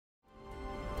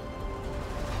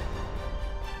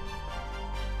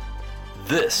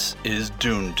This is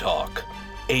Dune Talk,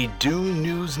 a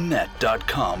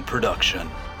DuneNewsNet.com production.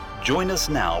 Join us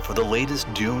now for the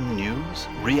latest Dune news,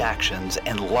 reactions,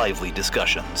 and lively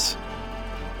discussions.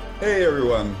 Hey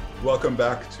everyone, welcome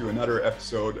back to another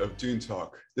episode of Dune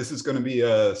Talk. This is going to be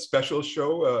a special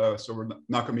show, so we're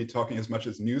not going to be talking as much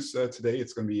as news today.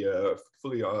 It's going to be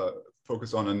fully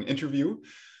focused on an interview.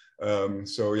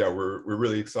 We're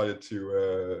really excited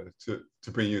to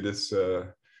bring you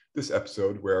this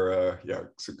episode where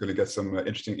it's going to get some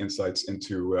interesting insights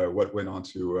into what went on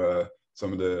to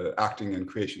some of the acting and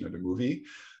creation of the movie.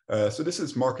 So this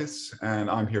is Marcus, and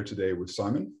I'm here today with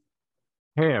Simon.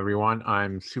 Hey everyone,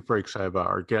 I'm super excited about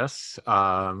our guests.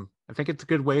 I think it's a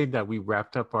good way that we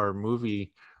wrapped up our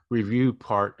movie review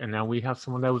part, and now we have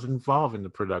someone that was involved in the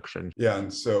production. Yeah,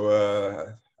 and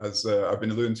so as I've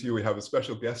been alluding to, we have a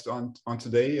special guest on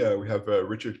today. We have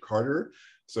Richard Carter.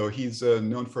 So he's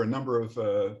known for a number of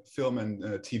film and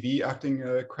TV acting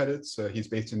credits. He's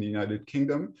based in the United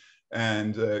Kingdom,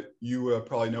 and you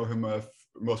probably know him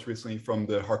most recently from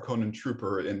the Harkonnen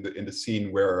Trooper in the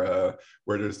scene where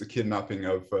there's the kidnapping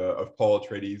of Paul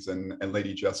Atreides and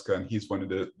Lady Jessica, and he's one of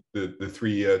the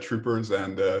three troopers.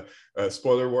 And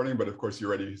spoiler warning, but of course you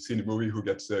already seen the movie, who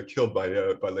gets killed by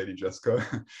Lady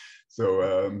Jessica.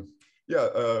 So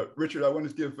Richard, I wanted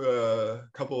to give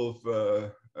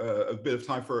a bit of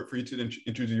time for you to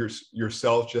introduce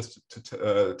yourself, just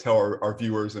to tell our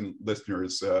viewers and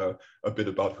listeners a bit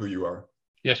about who you are.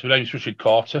 Yes, my name is Richard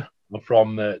Carter. I'm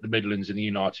from the Midlands in the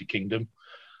United Kingdom.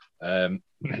 I'm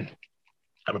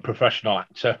a professional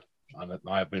actor, and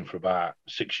I have been for about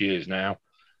 6 years now.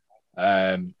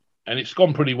 And it's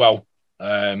gone pretty well.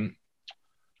 I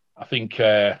think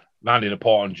landing a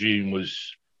part on Dune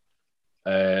was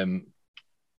a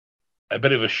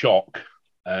bit of a shock.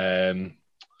 I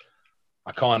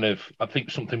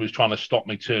think something was trying to stop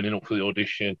me turning up for the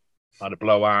audition. I had a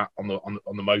blowout on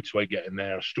the motorway getting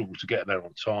there. I struggled to get there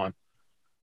on time.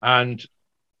 And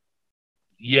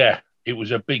yeah, it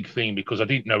was a big thing because I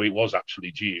didn't know it was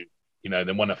actually Dune.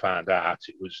 Then when I found out,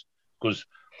 it was because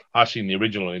I seen the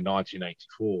original in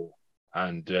 1984,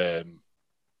 and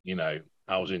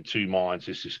I was in two minds: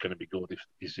 is this going to be good?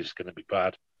 Is this going to be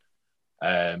bad?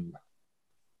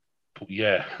 But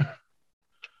yeah,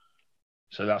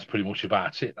 so that's pretty much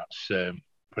about it. That's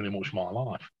pretty much my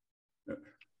life.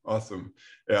 Awesome.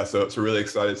 Yeah, so really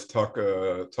excited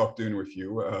to talk Dune with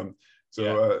you.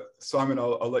 Simon,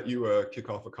 I'll let you kick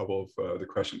off a couple of the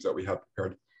questions that we have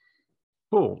prepared.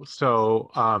 Cool. So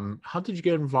how did you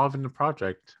get involved in the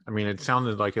project? I mean, it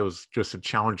sounded like it was just a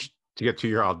challenge to get to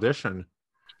your audition.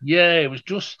 Yeah, it was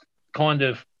just kind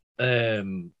of,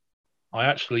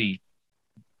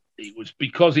 it was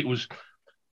because it was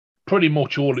pretty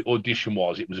much all the audition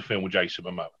was. It was a film with Jason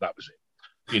Momoa. That was it.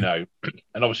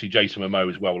 And obviously Jason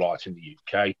Momoa is well liked in the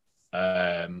UK.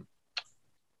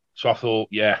 So I thought,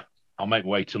 I'll make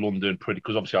my way to London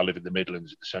because obviously I live in the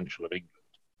Midlands at the central of England.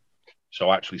 So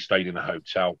I actually stayed in a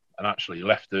hotel and actually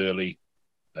left early.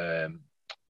 Had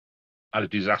a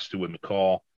disaster with my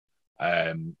car.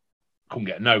 Couldn't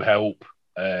get no help.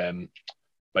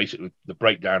 Basically, the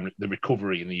breakdown, the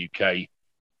recovery in the UK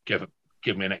give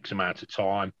me an X amount of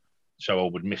time, so I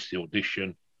would miss the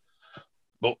audition.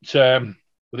 But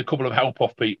with a couple of help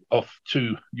off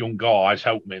two young guys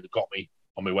helped me, that got me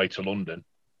on my way to London.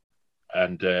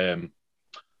 And I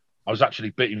was actually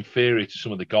a bit inferior to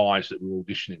some of the guys that were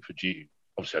auditioning for Dune.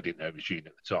 Obviously, I didn't know it was Dune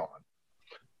at the time.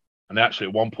 And they actually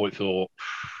at one point thought,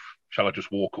 shall I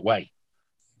just walk away?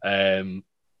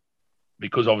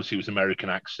 Because obviously it was American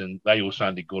accent. They all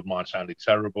sounded good. Mine sounded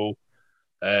terrible.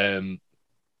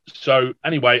 So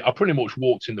anyway, I pretty much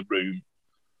walked in the room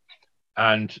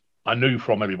and I knew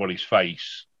from everybody's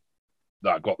face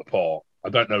that I got the part. I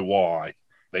don't know why.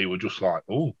 They were just like,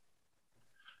 oh.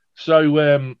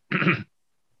 So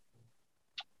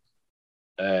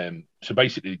so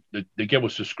basically, they gave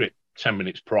us a script 10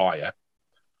 minutes prior,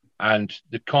 and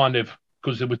the kind of,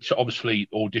 because they would obviously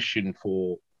audition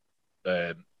for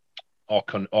Harkonnen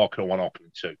 1,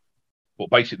 Harkonnen 2,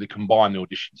 but basically combine the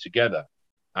auditions together,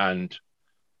 and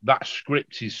that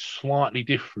script is slightly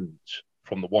different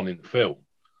from the one in the film.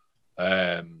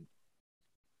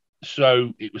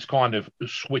 So it was kind of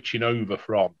switching over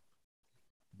from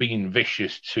being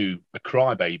vicious to a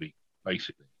crybaby,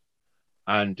 basically.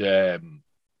 And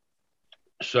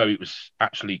so it was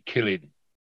actually killing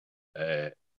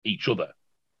each other,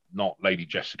 not Lady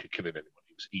Jessica killing anyone.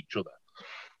 It was each other.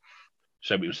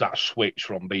 So it was that switch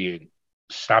from being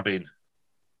stabbing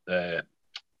the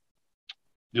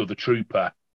other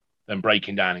trooper, then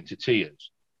breaking down into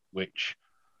tears, which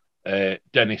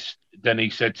Denny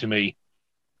said to me,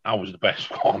 I was the best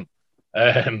one.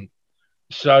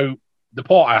 So the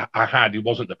part I had, it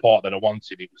wasn't the part that I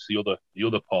wanted. It was the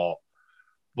other part.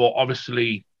 But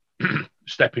obviously,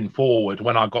 stepping forward,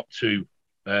 when I got to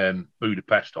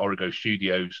Budapest Origo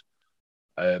Studios,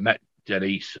 met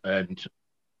Dennis, and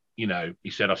he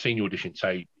said, "I've seen your audition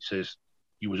tape." He says,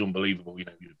 "You was unbelievable. You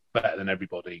were better than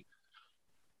everybody."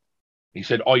 He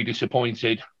said, "Are you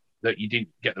disappointed that you didn't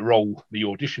get the role that you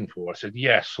auditioned for?" I said,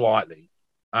 "Yeah, slightly."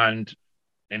 And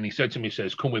he said to me, he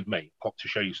says, "Come with me. I've got to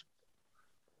show you something."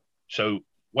 So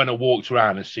when I walked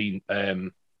around and seen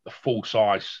a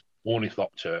full-size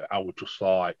ornithopter, I was just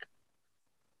like,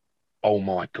 "Oh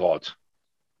my God."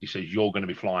 He says, "You're going to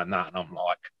be flying that." And I'm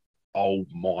like, "Oh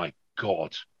my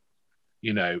God."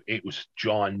 It was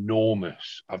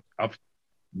ginormous. I've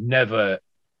never,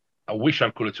 I wish I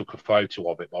could have took a photo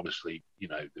of it. Obviously,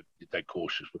 they're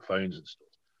cautious with phones and stuff.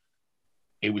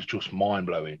 It was just mind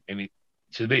blowing. And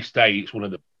to this day, it's one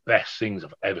of the best things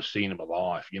I've ever seen in my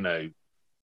life,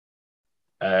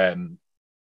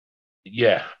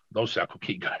 Yeah, obviously I could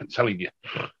keep going telling you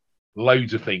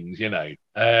loads of things,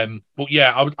 But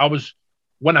yeah, I was,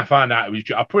 when I found out it was,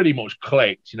 I pretty much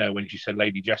clicked, when she said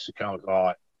Lady Jessica, I was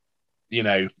like,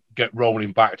 get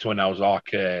rolling back to when I was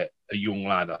like a young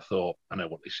lad. I thought, I know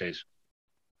what this is.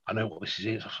 I know what this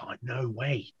is. I was like, no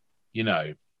way,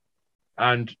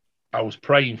 And I was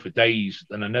praying for days,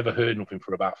 and I never heard nothing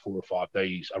for about 4 or 5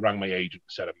 days. I rang my agent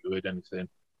and said, "Have you heard anything?"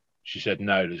 She said,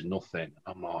 "No, there's nothing."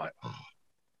 I'm like, oh.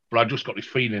 But I just got this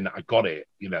feeling that I got it,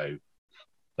 Then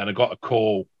I got a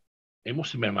call. It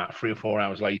must have been about 3 or 4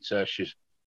 hours later. She's,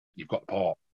 "You've got the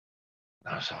part."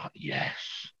 And I was like,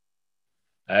 yes.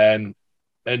 And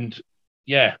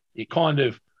yeah, it kind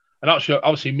of, and actually,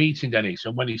 obviously meeting Dennis,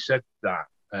 and when he said that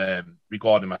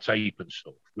regarding my tape and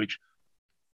stuff, which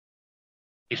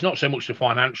it's not so much the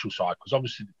financial side, because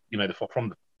obviously,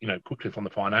 quickly from the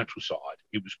financial side,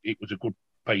 it was a good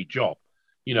paid job,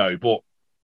 but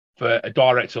for a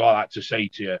director like that to say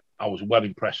to you, "I was well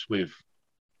impressed with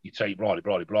your tape, blah,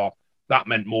 blah, blah," that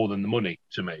meant more than the money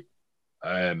to me.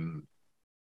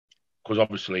 Because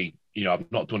obviously,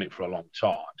 I've not done it for a long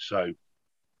time. So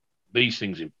these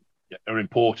things are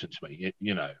important to me,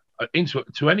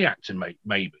 to any actor,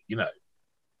 maybe,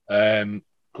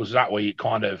 because that way it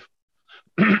kind of,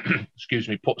 excuse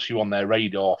me, puts you on their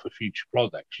radar for future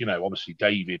projects. Obviously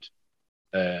David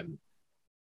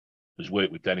has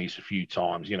worked with Dennis a few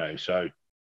times, so,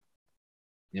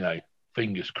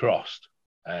 fingers crossed.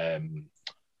 And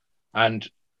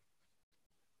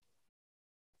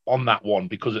on that one,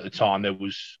 because at the time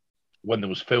when there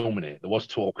was filming it, there was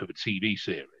talk of a TV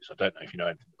series. I don't know if you know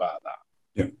anything about that.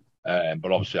 Yeah.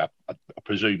 But obviously, I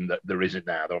presume that there isn't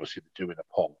now. They're obviously doing a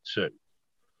part 2.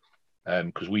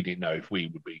 Because we didn't know if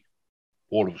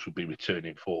all of us would be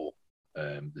returning for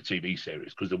the TV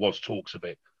series, because there was talks of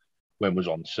it when it was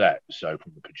on set, so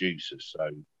from the producers. So,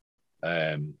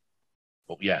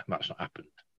 but yeah, that's not happened.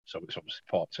 So it's obviously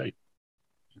part 2.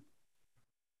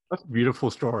 That's a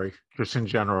beautiful story, just in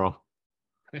general.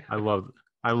 I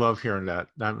love hearing that.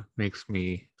 That makes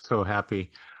me so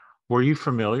happy. Were you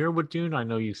familiar with Dune? I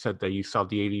know you said that you saw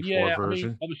the 84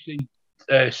 version. I mean,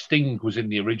 obviously, Sting was in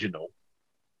the original,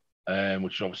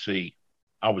 which obviously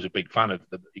I was a big fan of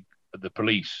the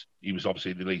Police. He was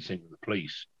obviously the lead singer of the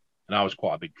Police, and I was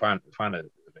quite a big fan of it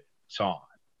at the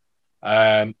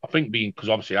time. I think because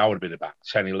obviously I would have been about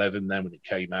 10, 11 then when it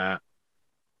came out.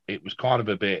 It was kind of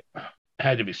a bit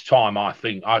ahead of its time, I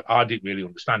think. I didn't really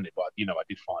understand it, but I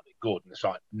did find it good. And it's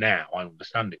like now I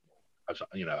understand it more as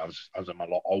I'm a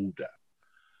lot older.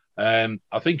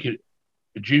 I think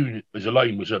Dune as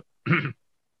alone was a the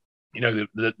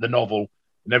novel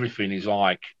and everything is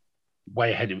like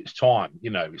way ahead of its time.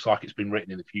 It's like it's been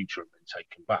written in the future and been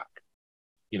taken back.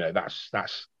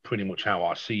 That's pretty much how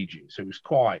I see Dune. So it was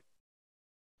quite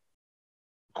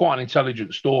an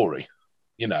intelligent story.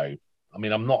 I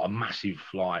mean, I'm not a massive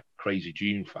crazy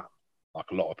Dune fan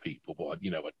like a lot of people, but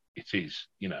it is.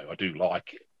 I do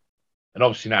like it, and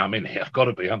obviously now I'm in here, I've got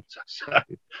to be, haven't I? So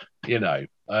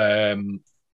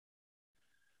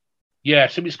yeah.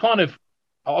 So it's kind of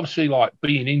obviously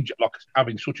being injured,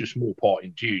 having such a small part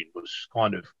in Dune was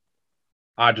kind of,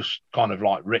 I just kind of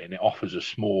written it off as a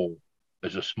small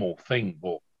thing,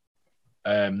 but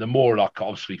the more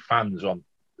obviously fans on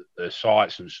the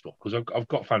sites and stuff, because I've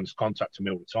got fans contacting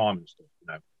me all the time and stuff,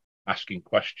 asking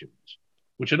questions,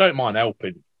 which I don't mind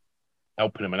helping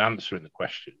them and answering the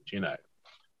questions.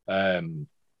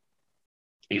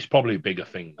 It's probably a bigger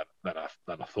thing than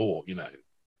I thought.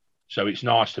 So it's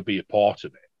nice to be a part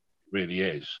of it. It really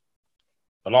is.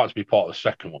 I'd like to be part of the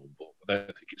second one, but I don't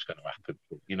think it's going to happen.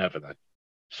 But you never know.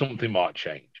 Something might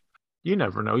change. You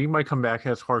never know. You might come back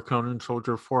as Harkonnen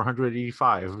Soldier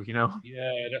 485. You know.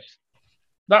 Yeah,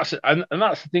 that's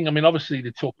the thing. I mean, obviously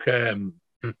they took.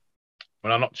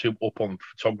 Well, I'm not too up on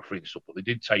photography and stuff, but they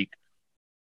did take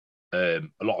a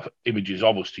lot of images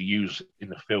of us to use in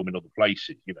the film in other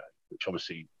places. You know, which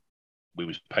obviously we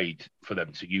was paid for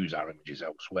them to use our images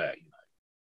elsewhere. You know,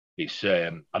 it's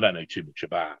I don't know too much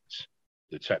about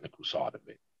the technical side of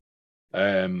it.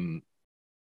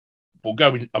 But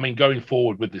going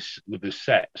forward with the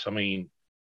sets, I mean,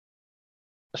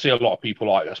 I see a lot of people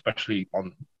like, especially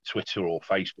on Twitter or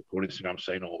Facebook or Instagram,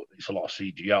 saying, "Oh, it's a lot of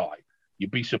CGI."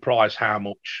 You'd be surprised how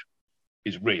much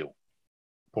is real.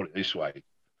 Put it this way.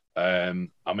 I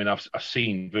mean, I've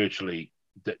seen virtually.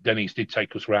 Denny's did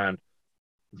take us around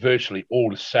virtually all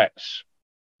the sets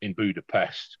in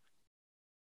Budapest,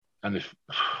 and it's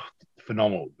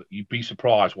phenomenal. You'd be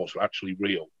surprised what's actually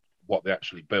real, what they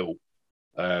actually built.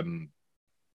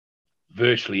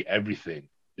 Virtually everything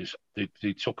is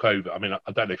they took over. I mean, I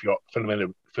don't know if you're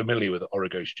familiar with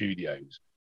Origo Studios.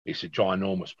 It's a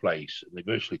ginormous place, and they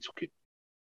virtually took it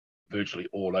virtually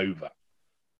all over.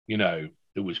 You know,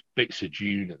 there was bits of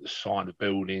dune at the side of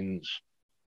buildings.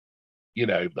 You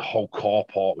know, the whole car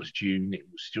park was dune. It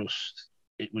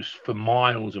was for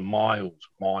miles and miles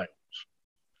and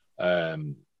miles.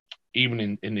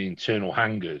 Even in the internal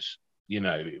hangars, you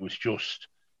know, it was just,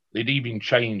 they'd even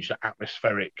changed the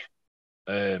atmospheric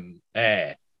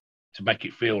air to make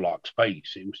it feel like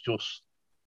space. It was just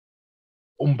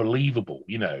unbelievable.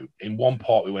 You know, in one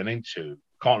part we went into,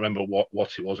 can't remember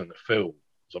what it was in the film,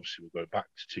 because obviously we'll go back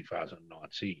to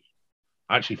 2019.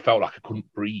 I actually felt like I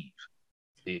couldn't breathe,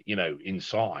 you know,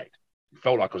 inside. It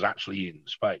felt like I was actually in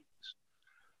space.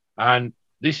 And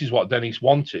this is what Dennis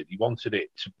wanted. He wanted it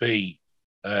to be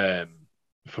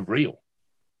for real,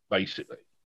 basically.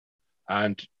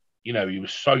 And, you know, he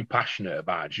was so passionate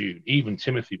about Dune. Even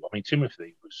Timothy, I mean,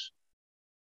 Timothy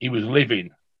he was living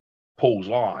Paul's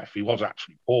life. He was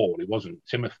actually Paul. He wasn't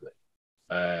Timothy.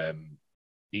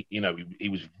 He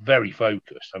was very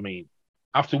focused. I mean,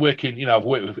 after working, you know, I've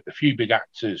worked with a few big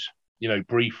actors, you know,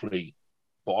 briefly,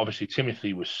 but obviously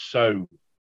Timothy was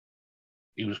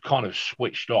he was kind of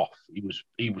switched off.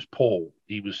 He was Paul.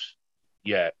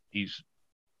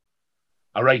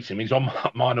 I rate him. He's on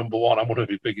my number one. I'm one of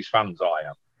his biggest fans. I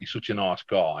am. He's such a nice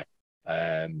guy,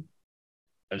 and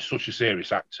such a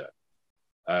serious actor.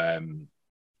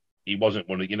 He wasn't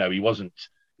one of, you know, he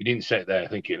didn't sit there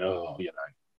thinking, oh, you know,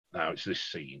 now it's this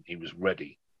scene. He was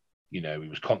ready. You know, he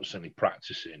was constantly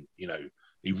practicing. You know,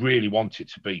 he really wanted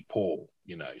to be Paul.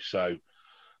 You know, so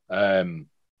I've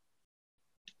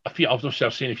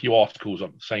seen a few articles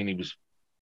saying he was,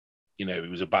 you know, he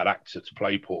was a bad actor to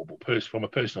play Paul, but from a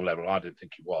personal level, I didn't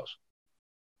think he was.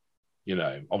 You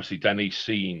know, obviously Denny's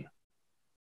seen.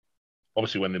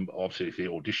 Obviously, if they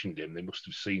auditioned him, they must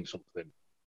have seen something,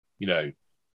 you know,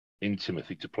 in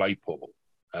Timothy to play Paul.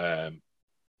 And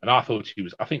I thought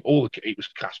I think it was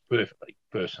cast perfectly,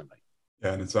 personally.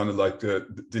 Yeah, and it sounded like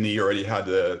Denis already had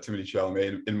Timothée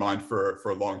Chalamet in mind for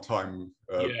a long time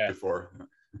before.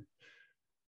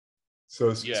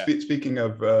 So speaking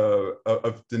of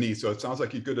Denis, so it sounds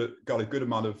like you got a good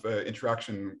amount of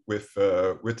interaction with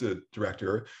the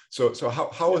director. So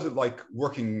how was it like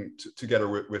working together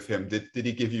with him? Did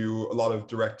he give you a lot of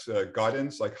direct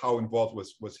guidance? Like, how involved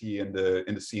was he in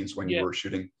the scenes when you were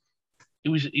shooting? He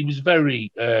was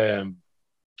very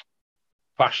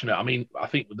passionate. I mean, I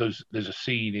think there's a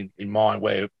scene in mine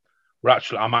where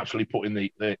I'm actually putting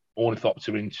the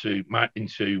ornithopter into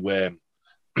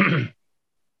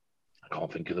I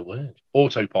can't think of the word,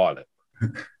 autopilot.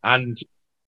 And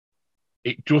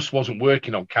it just wasn't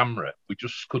working on camera. We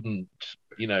just couldn't,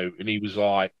 you know, and he was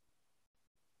like,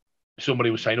 somebody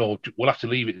was saying, oh, we'll have to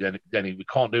leave it, Denny. We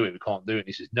can't do it. And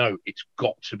he says, no, it's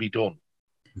got to be done.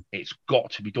 It's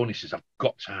got to be done. He says, I've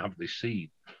got to have this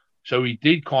scene. So he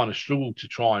did kind of struggle to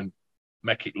try and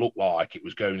make it look like it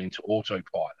was going into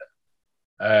autopilot.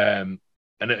 And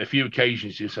at a few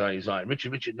occasions, he's like,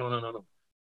 Richard, no.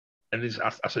 And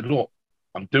I said, look,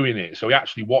 I'm doing it. So he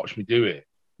actually watched me do it,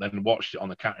 then watched it on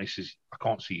the camera. He says, I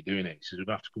can't see you doing it. He says, we're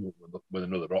going to have to come up with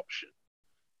another option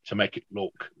to make it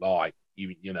look like,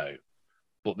 you know.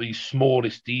 But these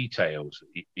smallest details,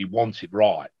 he wanted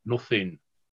right. Nothing,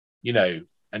 you know.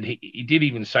 And he did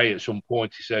even say at some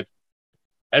point, he said,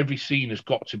 every scene has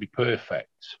got to be perfect.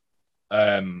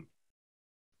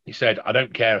 He said, I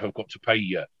don't care if I've got to pay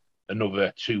you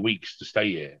another 2 weeks to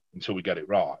stay here until we get it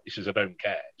right. He says, I don't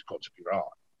care. It's got to be right.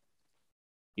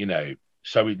 You know,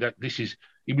 so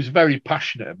he was very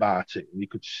passionate about it. And you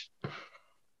could,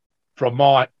 from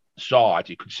my side,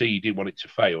 you could see he didn't want it to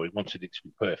fail. He wanted it to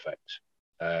be perfect.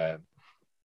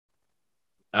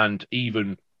 And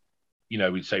even,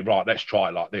 we'd say, right, let's try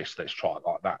it like this, let's try it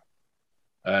like that.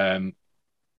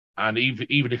 And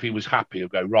even if he was happy, he'd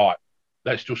go, right,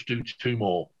 let's just do 2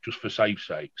 more, just for safe's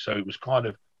sake. So it was kind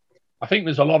of, I think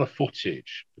there's a lot of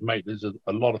footage, mate. There's a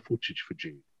lot of footage for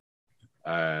Dune.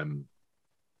 And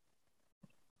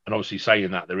obviously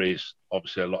saying that, there is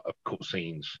obviously a lot of cut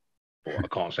scenes, but I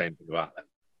can't say anything about them.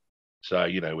 So,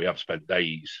 we have spent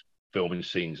days filming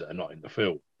scenes that are not in the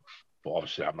film, but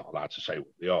obviously I'm not allowed to say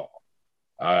what they are.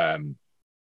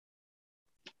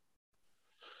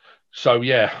 So,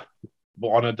 yeah,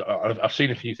 but I've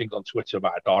seen a few things on Twitter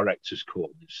about a director's cut.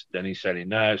 Then he's saying,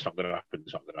 no, it's not going to happen.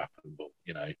 It's not going to happen. But,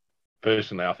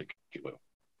 personally, I think it will,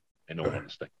 in all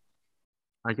honesty.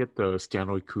 I get the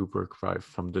Stanley Kubrick vibe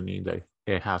from Denis that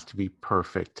it has to be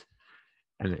perfect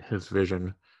and his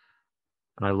vision.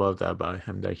 And I love that about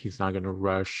him, that he's not going to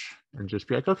rush and just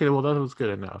be like, okay, well, that was good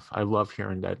enough. I love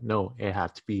hearing that. No, it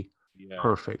had to be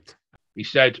perfect. He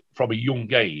said from a young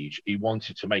age, he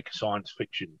wanted to make a science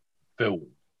fiction film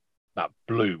that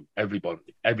blew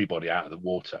everybody out of the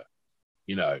water,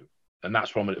 and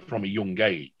that's from a young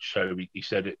age. So he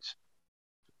said it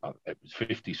was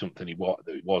 50 something. It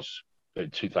was in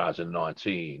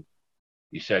 2019.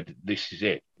 He said, this is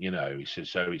it, he said,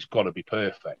 so it's got to be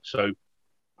perfect. So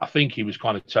I think he was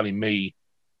kind of telling me,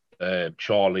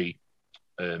 Charlie,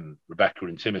 Rebecca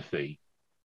and Timothy,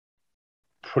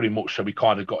 pretty much, so we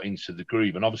kind of got into the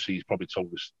groove. And obviously he's probably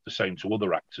told us the same to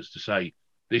other actors, to say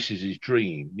this is his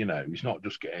dream. He's not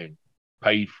just getting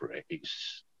paid for it.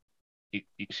 It's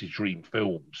his dream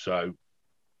film. So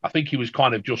I think he was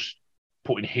kind of just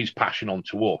putting his passion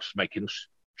onto us, making us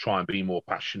try and be more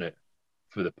passionate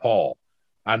for the part.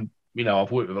 And,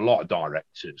 I've worked with a lot of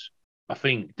directors. I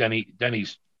think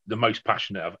Denny's the most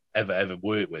passionate I've ever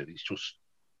worked with.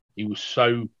 He was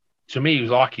so, to me, it was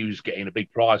like he was getting a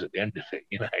big prize at the end of it,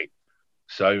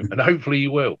 So, and hopefully he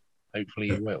will. Hopefully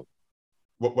he will.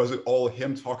 What was it, all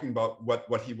him talking about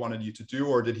what he wanted you to do,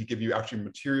 or did he give you actually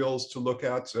materials to look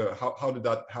at? How did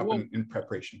that happen in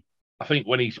preparation? I think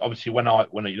when I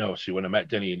met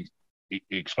Denny and he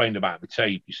explained about the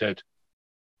tape, he said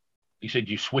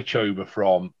you switch over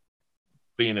from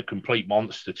being a complete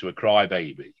monster to a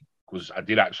crybaby, because I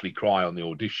did actually cry on the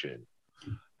audition.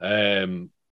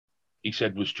 He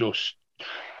said was just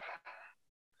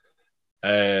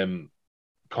kind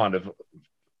of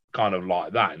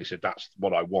like that, and he said that's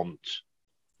what I want.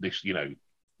 This, I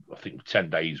think 10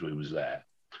 days we was there.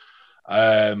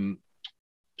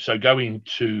 So going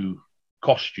to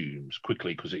costumes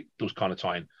quickly, because it does kind of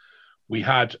tie in. We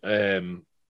had a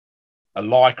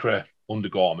lycra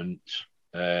undergarment,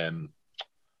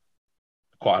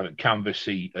 quite a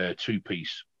canvassy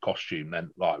 2-piece costume, then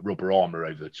like rubber armor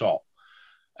over the top.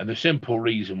 And the simple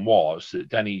reason was that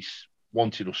Dennis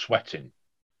wanted us sweating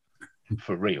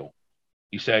for real.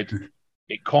 He said,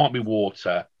 it can't be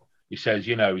water. He says,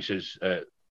 the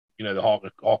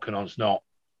Harkonnens not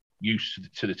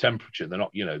used to the temperature. They're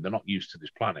not used to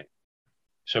this planet.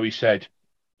 So he said,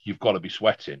 you've got to be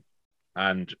sweating.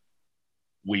 And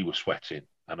we were sweating.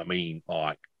 And I mean,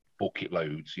 like bucket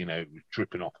loads, it was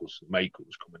dripping off us. Makeup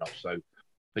was coming off. So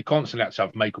they constantly had to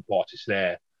have makeup artists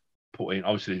there putting,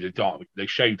 obviously, they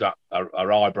shaved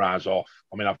our eyebrows off.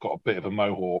 I mean, I've got a bit of a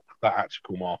mohawk. That had to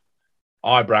come off.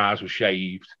 Eyebrows were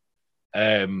shaved.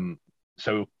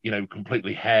 So,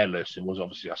 completely hairless, and was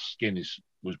obviously our skin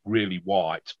was really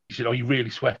white. He said, "Are you really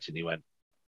sweating?" He went,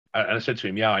 and I said to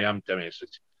him, "Yeah, I am, Demi."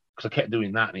 Because I kept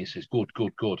doing that, and he says, "Good,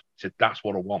 good, good." He said, "That's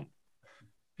what I want."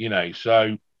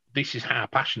 So this is how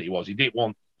passionate he was. He didn't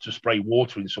want to spray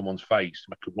water in someone's face to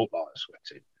make them look like they're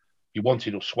sweating. He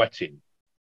wanted us sweating,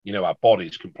 our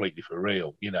bodies completely for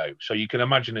real, So you can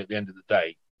imagine at the end of the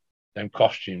day, them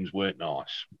costumes weren't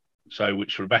nice. So,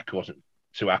 which Rebecca wasn't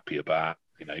too happy about,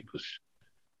 because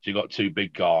she got 2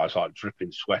 big guys like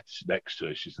dripping sweat next to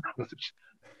her.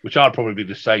 Which I'd probably be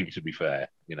the same, to be fair,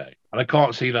 And I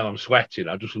can't see that I'm sweating.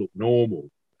 I just look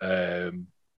normal. And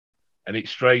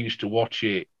it's strange to watch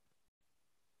it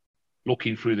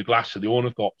looking through the glass of the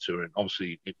ornithopter, and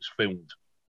obviously it was filmed,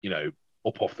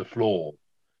 up off the floor,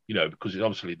 because it's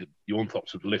obviously the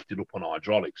ornithopter was lifted up on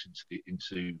hydraulics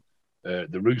into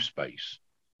the roof space,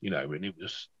 and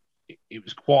it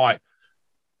was quite.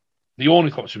 The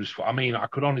ornithopter was, I mean, I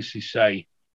could honestly say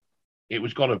it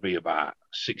was got to be about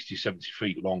 60, 70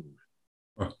 feet long,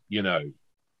 and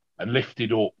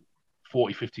lifted up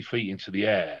 40, 50 feet into the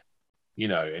air,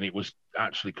 and it was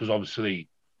actually, because obviously,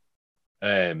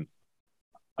 I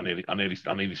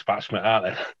nearly spat something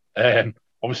out there.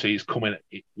 Obviously, it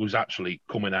was actually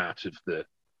coming out of the,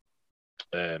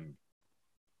 coming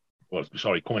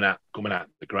out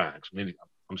the ground.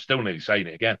 I'm still nearly saying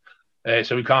it again.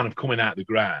 So we kind of coming out of the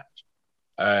ground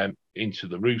into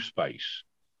the roof space.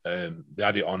 They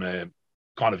had it on a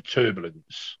kind of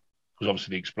turbulence because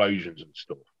obviously the explosions and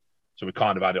stuff. So we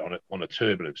kind of had it on a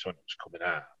turbulence when it was coming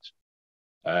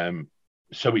out.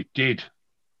 So it did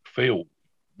feel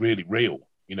really real,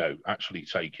 actually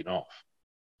taking off.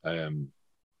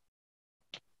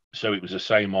 So it was the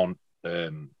same on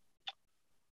when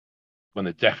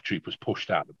the Death Troop was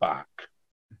pushed out the back.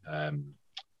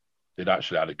 They'd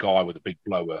actually had a guy with a big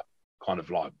blower, kind of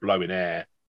like blowing air.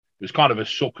 It was kind of a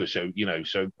sucker, so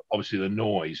so obviously the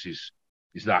noise is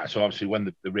that. So obviously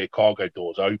when the rear cargo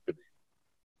doors opened,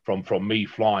 from me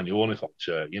flying the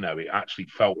ornithopter, it actually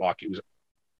felt like it was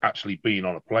actually being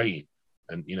on a plane,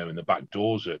 and and the back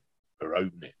doors are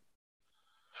opening,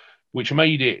 which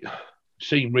made it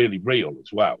seem really real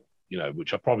as well.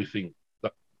 Which I probably think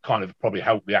that kind of probably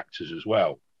helped the actors as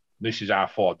well. This is how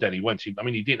far Denny went. I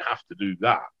mean, he didn't have to do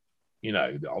that.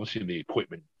 Obviously the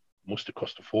equipment must have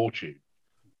cost a fortune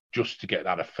just to get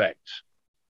that effect,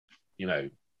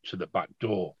 to the back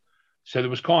door. So there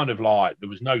was kind of like, there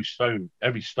was no stone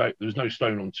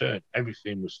unturned.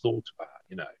 Everything was thought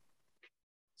about,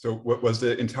 So what was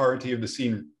the entirety of the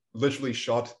scene literally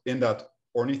shot in that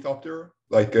ornithopter?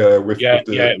 Like it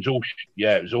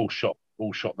was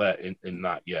all shot there in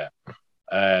that, yeah.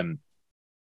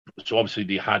 So obviously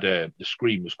they had the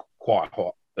screen was quite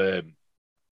hot,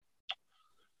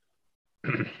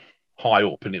 high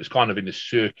up, and it was kind of in a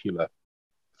circular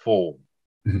form.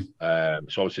 Mm-hmm.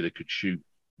 So obviously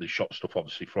they shot stuff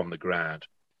obviously from the ground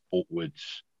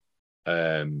upwards,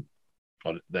 then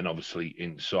obviously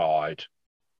inside,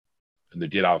 and they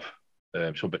did have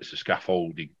some bits of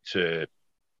scaffolding to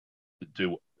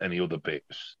do any other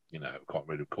bits. I can't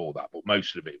really recall that, but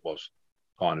most of it was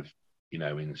kind of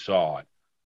inside,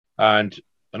 and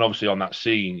obviously on that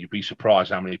scene you'd be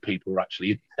surprised how many people are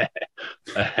actually in there,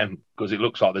 because it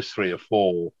looks like there's 3 or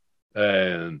 4,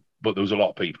 but there was a lot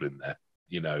of people in there.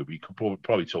 We could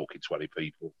probably talking 20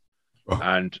 people. Oh.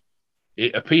 And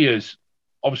it appears,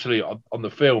 obviously, on the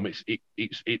film, it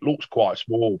looks quite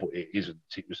small, but it isn't.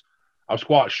 I was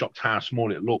quite shocked how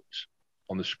small it looked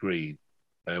on the screen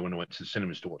when I went to the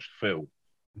cinemas to watch the film.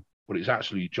 But it's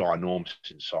actually ginormous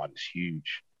inside. It's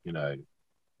huge. I mean,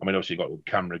 obviously, you've got all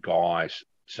the camera guys,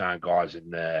 sound guys in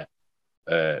there,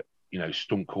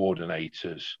 stunt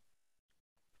coordinators,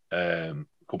 a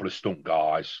couple of stunt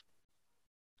guys.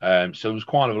 So there was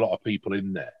quite a lot of people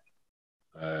in there,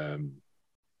 and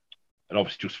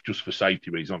obviously just for safety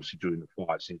reasons, obviously during the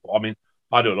fight scene. But I mean,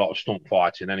 I do a lot of stunt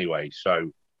fighting anyway,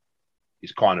 so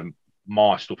it's kind of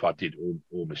my stuff I did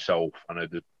all myself. I know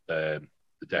the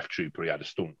Death Trooper, he had a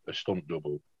stunt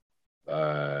double,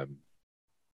 but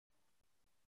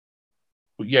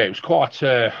yeah, it was quite.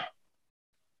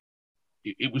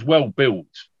 It was well built,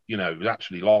 It was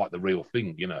actually like the real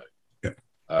thing,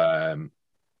 Yeah.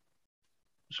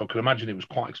 So I can imagine it was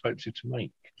quite expensive to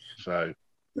make. So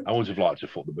I would have liked to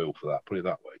foot the bill for that, put it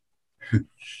that way.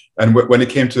 And when it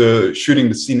came to shooting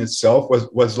the scene itself,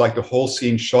 was like the whole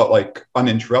scene shot like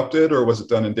uninterrupted, or was it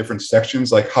done in different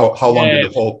sections? Like how long did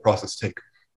the whole process take?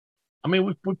 I mean,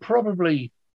 we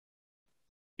probably,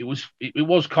 it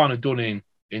was kind of done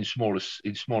in smaller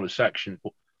sections,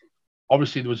 but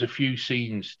obviously there was a few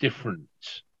scenes different.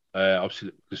 Obviously,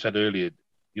 like I said earlier,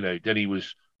 Denny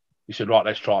he said, right,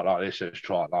 let's try it like this, let's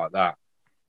try it like that.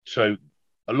 So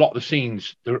a lot of the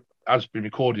scenes has been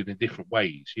recorded in different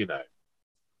ways,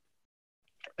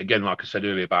 Again, like I said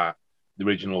earlier about the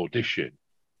original audition,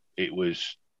 it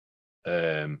was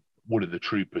one of the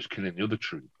troopers killing the other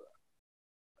trooper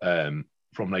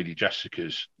from Lady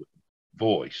Jessica's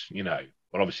voice,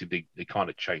 But obviously they kind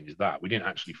of changed that. We didn't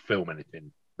actually film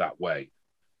anything that way,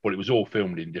 but it was all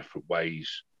filmed in different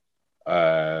ways.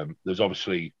 There's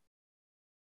obviously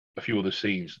a few other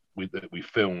scenes that we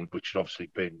filmed, which had obviously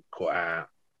been cut out.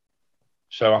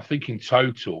 So I think in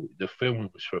total, the filming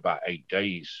was for about 8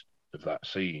 days of that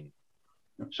scene.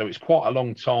 So it's quite a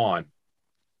long time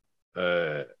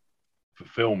for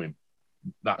filming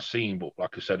that scene. But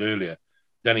like I said earlier,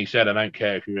 then he said, I don't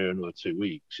care if you're here another 2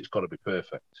 weeks, it's got to be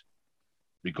perfect,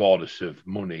 regardless of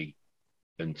money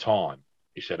and time.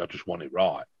 He said, I just want it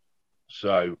right.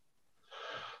 So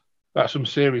that's some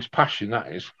serious passion,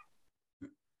 that is.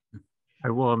 I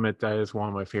will admit that is one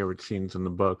of my favorite scenes in the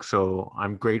book. So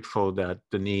I'm grateful that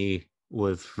Denis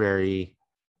was very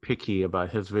picky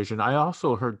about his vision. I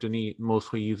also heard Denis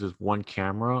mostly uses one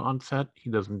camera on set.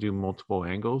 He doesn't do multiple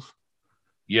angles.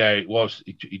 Yeah, it was.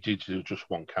 He did do just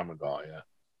one camera guy, yeah.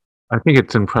 I think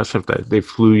it's impressive that they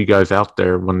flew you guys out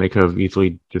there when they could have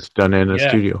easily just done it in a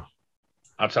studio.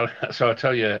 I'll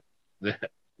tell you the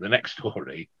next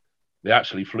story. they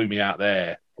actually flew me out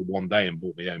there for one day and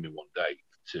brought me home in one day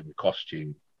to my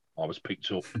costume. I was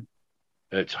picked up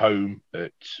at home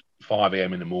at 5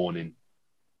 a.m. in the morning.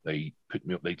 They picked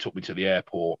me up. They took me to the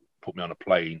airport, put me on a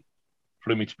plane,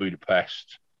 flew me to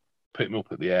Budapest, picked me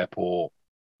up at the airport,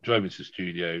 drove into the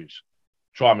studios,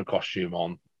 tried my costume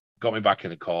on, got me back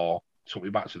in the car, took me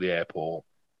back to the airport,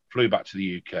 flew back to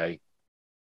the UK.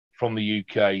 From the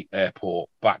UK airport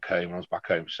back home, I was back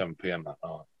home 7 p.m. that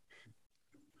night.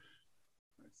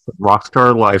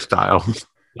 Rockstar lifestyle.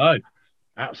 No,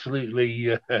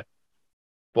 absolutely.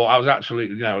 But I was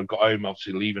actually, I got home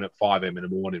obviously leaving at 5 a.m. in the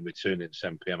morning, returning at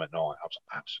 7 p.m. at night. I was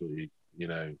absolutely,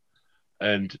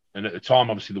 and at the time,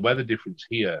 obviously, the weather difference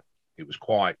here, it was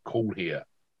quite cool here.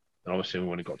 And obviously,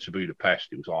 when it got to Budapest,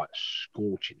 it was like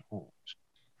scorching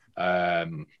hot.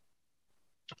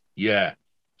 Yeah.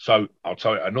 So I'll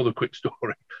tell you another quick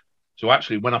story. So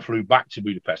actually, when I flew back to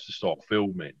Budapest to start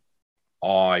filming,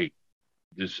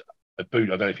 there's a I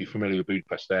don't know if you're familiar with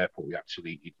Budapest Airport.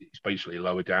 It's basically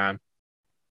lower down,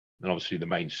 and obviously the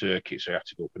main circuit, so you have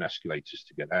to go up in escalators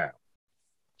to get out.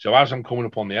 So as I'm coming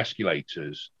up on the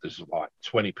escalators, there's like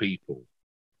 20 people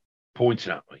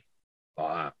pointing at me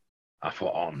like that. I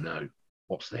thought, oh no,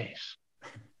 what's this?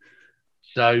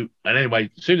 So, and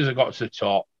anyway, as soon as I got to the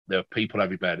top, there were people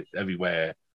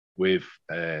everywhere with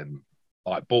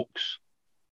like books,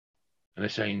 and they're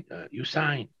saying, "You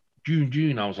saying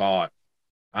June?" I was like,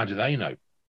 "How do they know?"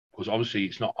 Because obviously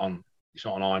it's not on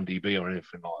IMDb or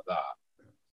anything like that.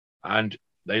 And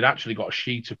they'd actually got a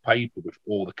sheet of paper with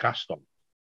all the cast on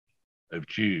of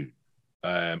June.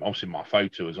 Obviously my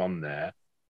photo was on there,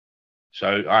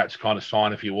 so I had to kind of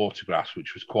sign a few autographs,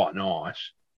 which was quite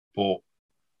nice. But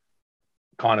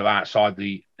kind of outside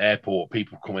the airport,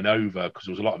 people coming over, because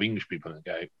there was a lot of English people, and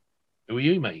they go, "Who are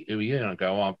you, mate? Who are you?" And I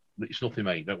go, "Oh, it's nothing,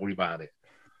 mate. Don't worry about it."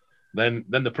 Then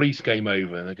the police came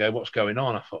over and they go, "What's going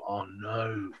on?" I thought, "Oh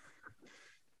no."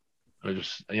 I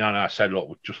just, I said, "Look,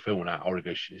 we're just filming out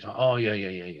Oregon." He's like, "Oh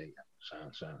yeah.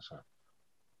 Sound.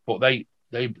 But they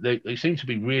seem to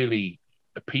be really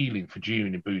appealing for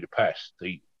June in Budapest.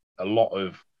 A lot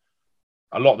of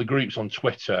the groups on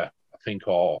Twitter, I think,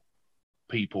 are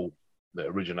people that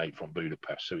originate from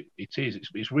Budapest. So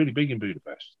it's really big in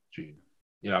Budapest, June.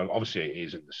 Obviously it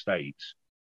is in the States,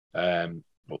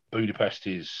 but Budapest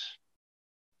is,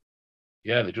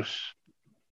 they're just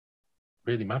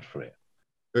really mad for it.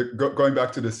 Going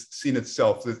back to the scene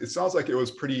itself, it sounds like it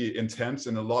was pretty intense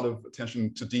and a lot of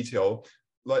attention to detail.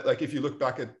 Like if you look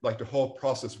back at like the whole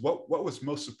process, what was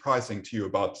most surprising to you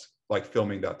about like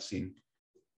filming that scene?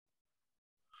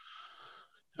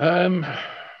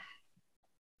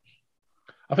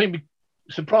 I think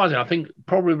surprising. I think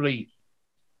probably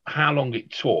how long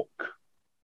it took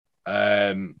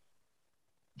for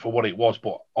what it was.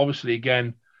 But obviously,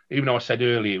 again, even though I said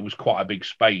earlier it was quite a big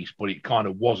space, but it kind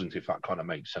of wasn't, if that kind of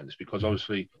makes sense. Because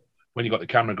obviously, when you got the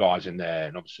camera guys in there,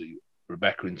 and obviously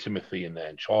Rebecca and Timothy in there,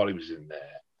 and Charlie was in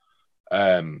there,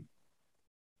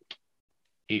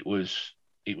 it was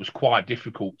quite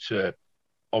difficult to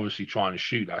obviously try and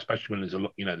shoot that, especially when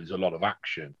there's a lot of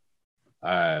action.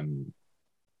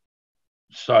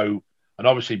 So, and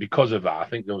obviously because of that, I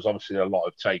think there was obviously a lot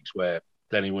of takes where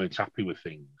Denny weren't happy with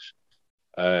things.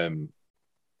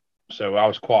 So I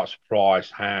was quite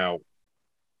surprised how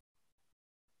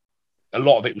a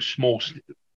lot of it was small.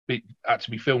 It had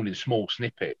to be filmed in small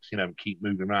snippets, and keep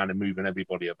moving around and moving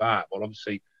everybody about. But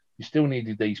obviously, you still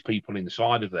needed these people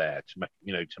inside of there to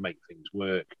make things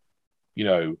work.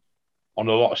 On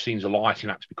a lot of scenes, the lighting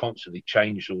had to be constantly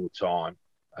changed all the time.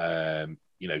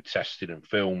 Tested and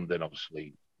filmed. Then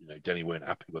obviously, Denny weren't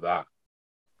happy with that.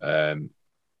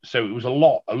 So it was a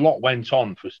lot went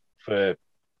on for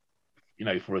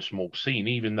a small scene,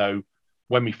 even though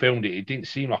when we filmed it, it didn't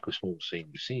seem like a small scene.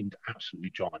 It seemed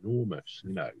absolutely ginormous,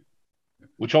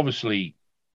 which obviously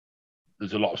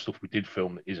there's a lot of stuff we did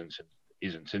film that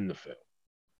isn't in the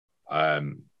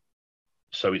film.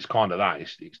 So it's kind of that.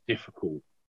 It's difficult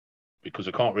because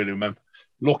I can't really remember.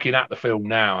 Looking at the film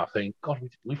now, I think, God,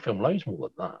 we filmed loads more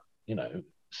than that,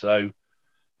 So,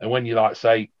 and when you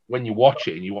when you watch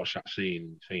it and you watch that scene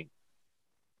and think,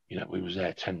 we was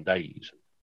there 10 days,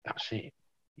 that's it,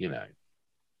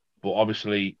 But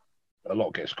obviously, a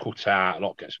lot gets cut out, a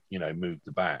lot gets, moved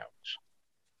about.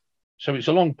 So it's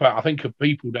a long part. I think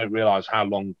people don't realise how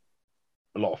long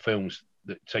a lot of films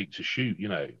that take to shoot,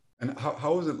 And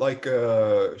how was it like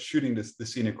shooting the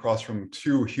scene across from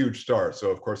two huge stars? So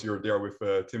of course you're there with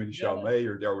Timothée Chalamet,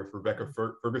 you're there with Rebecca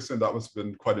Ferguson. That must have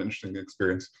been quite an interesting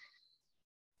experience.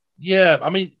 Yeah,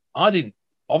 I mean, I didn't,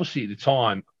 obviously at the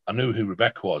time I knew who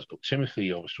Rebecca was, but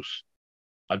Timothy,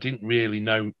 I didn't really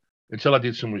know. until I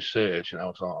did some research, and I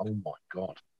was like, oh my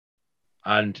God.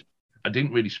 And I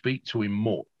didn't really speak to him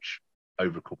much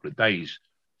over a couple of days.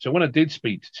 So when I did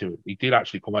speak to him, he did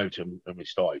actually come over to him and we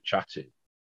started chatting.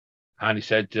 And he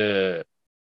said, he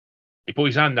put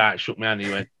his hand out, shook my hand, and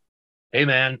he went, hey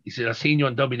man, he said, I seen you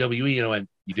on WWE. And I went,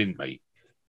 you didn't, mate.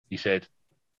 He said,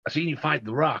 I seen you fight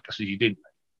The Rock. I said, you didn't,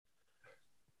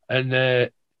 mate.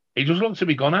 And he just looked at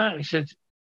me, gone out, and he said,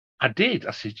 I did.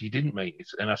 I said, you didn't, mate.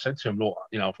 And I said to him, look,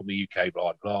 you know, from the UK,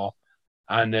 blah, blah.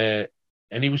 And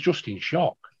he was just in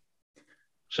shock.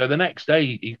 So the next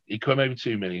day, he came over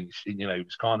to me, and you know, it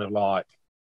was kind of like,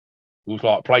 it was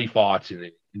like play fighting.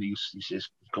 And he says,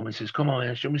 come on,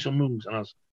 man, show me some moves. And I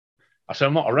said,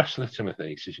 I'm not a wrestler, Timothy.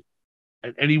 He says,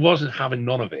 and he wasn't having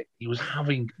none of it. He was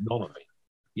having none of it,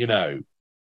 you know.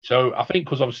 So I think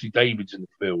because obviously David's in the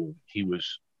film, he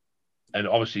was, and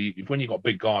obviously when you've got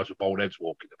big guys with bald heads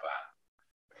walking about,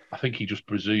 I think he just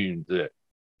presumed that,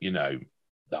 you know,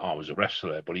 that I was a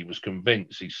wrestler, but he was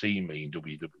convinced he'd seen me in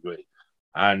WWE.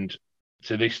 And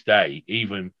to this day,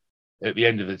 even at the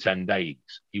end of the 10 days,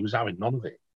 he was having none of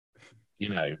it, you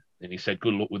know. And he said,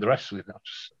 good luck with the wrestling.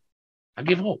 I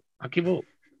give up.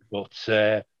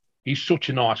 But he's such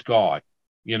a nice guy,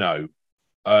 you know.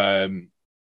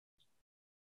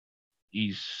 He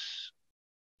was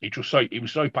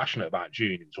so passionate about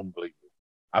June. It's unbelievable.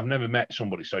 I've never met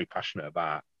somebody so passionate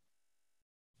about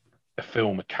a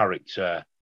film, a character.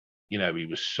 You know, he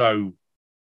was so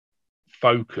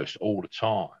focused all the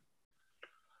time.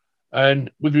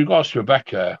 And with regards to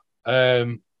Rebecca,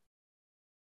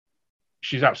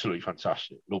 she's absolutely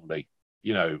fantastic, lovely.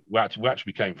 You know, we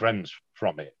actually became friends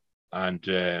from it. And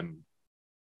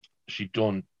she'd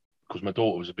done, because my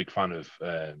daughter was a big fan of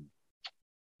The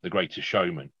Greatest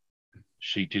Showman.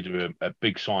 She did a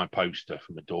big sign poster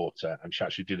for my daughter, and she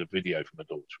actually did a video for my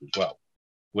daughter as well,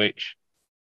 which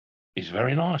is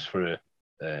very nice for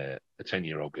a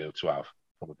 10-year-old girl to have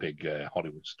from a big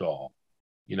Hollywood star,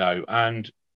 you know. And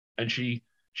she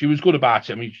was good about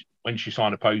it. I mean, when she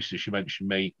signed a poster, she mentioned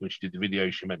me. When she did the video,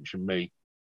 she mentioned me,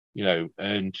 you know.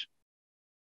 And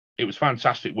it was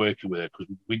fantastic working with her because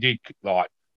we did like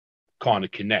kind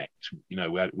of connect. You know,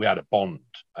 we had a bond,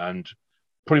 and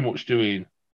pretty much doing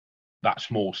that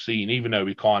small scene, even though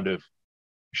we kind of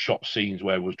shot scenes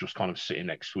where we was just kind of sitting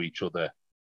next to each other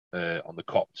on the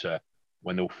copter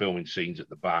when they were filming scenes at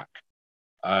the back.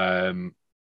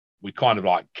 We kind of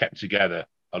like kept together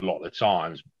a lot of the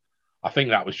times. I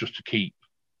think that was just to keep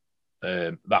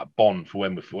that bond for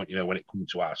when when it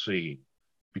comes to our scene,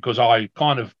 because I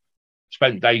kind of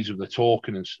spent days with her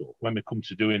talking and stuff. When we come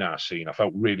to doing our scene, I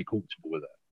felt really comfortable with her,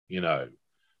 you know.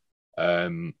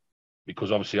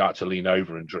 Because obviously I had to lean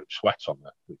over and drip sweat on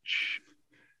her, which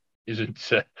isn't,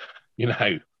 you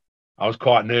know, I was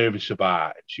quite nervous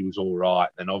about it. She was all right.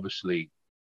 Then obviously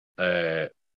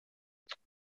kind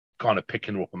of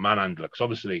picking her up and manhandler, because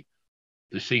obviously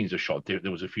the scenes are shot. There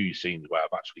was a few scenes where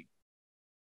I've actually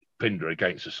pinned her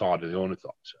against the side of the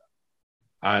ornithopter,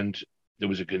 and there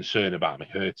was a concern about me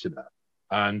hurting her.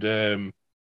 And I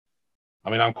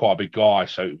mean, I'm quite a big guy,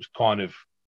 so it was kind of,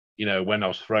 you know, when I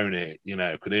was throwing it, you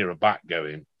know, could hear her back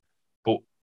going, but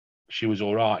she was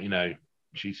all right, you know.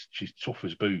 She's tough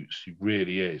as boots. She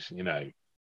really is, you know.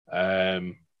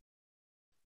 But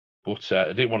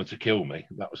I didn't want her to kill me.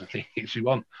 That was the thing. She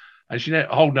want, and she didn't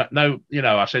hold that. No, you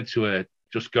know, I said to her,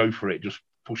 just go for it. Just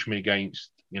push me against,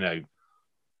 you know,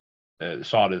 the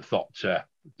side of the thopter.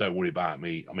 Don't worry about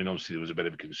me. I mean, obviously there was a bit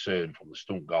of a concern from the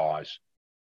stunt guys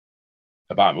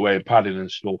about me wearing padding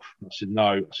and stuff. I said no.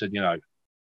 I said, you know,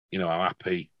 I'm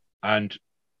happy. And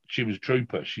she was a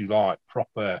trooper. She like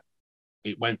proper.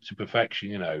 It went to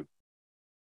perfection. You know,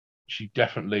 she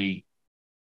definitely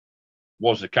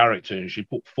was the character, and she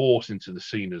put force into the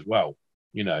scene as well.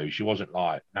 You know, she wasn't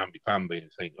like namby-pamby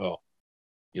and think, oh,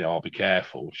 you know, I'll be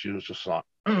careful. She was just like,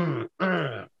 you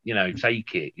know,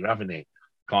 take it, you're having it,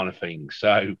 kind of thing.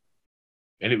 So,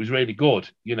 and it was really good,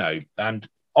 you know. And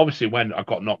obviously, when I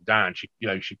got knocked down, she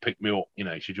picked me up. You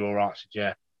know, she said, "You all right?" I said,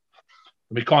 "Yeah."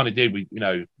 And we kind of did. We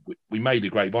made a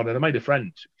great bond, and I made a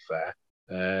friend. To be fair,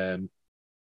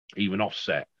 even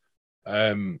Offset.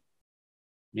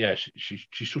 Yeah,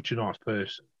 she's such a nice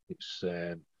person.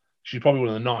 She's probably one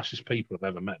of the nicest people I've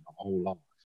ever met in my whole life.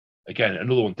 Again,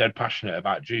 another one dead passionate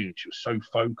about June. She was so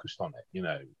focused on it, you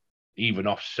know. Even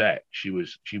Offset, she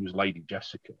was Lady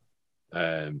Jessica,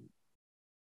 and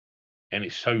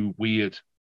it's so weird.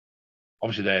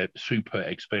 Obviously, they're super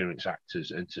experienced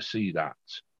actors, and to see that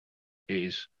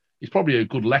is probably a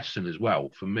good lesson as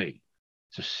well for me,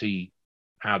 to see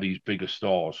how these bigger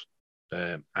stars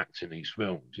act in these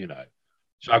films, you know.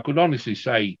 So I could honestly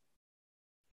say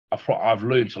I've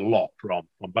learned a lot from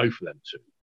both of them two,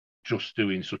 just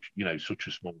doing such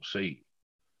a small scene.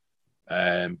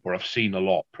 But I've seen a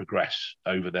lot progress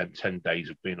over them 10 days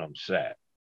of being on set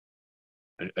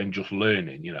and just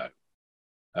learning,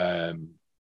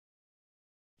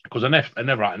 because I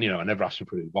never asked them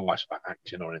for advice about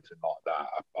acting or anything like that.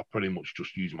 I pretty much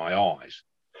just use my eyes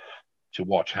to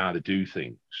watch how they do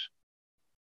things.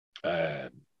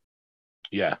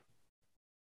 Yeah.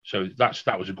 So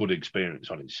that was a good experience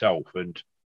on itself, and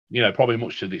probably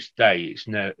much to this day, it's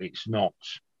not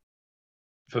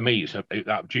for me.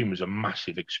 That Dune was a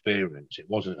massive experience. It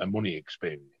wasn't a money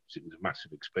experience. It was a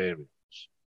massive experience.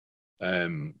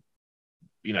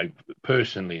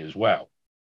 Personally as well,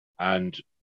 and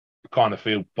I kind of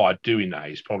feel by doing that,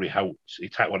 it's probably helped.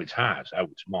 It's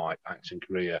helped my acting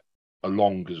career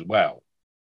along as well.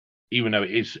 Even though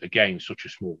it is again such a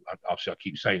small. Obviously, I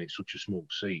keep saying it's such a small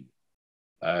scene.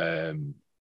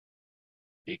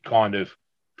 It kind of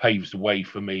paves the way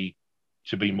for me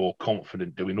to be more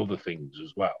confident doing other things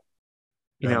as well.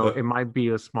 It might be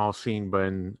a small scene, but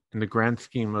in the grand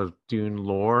scheme of Dune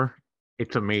lore,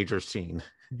 it's a major scene.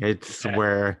 It's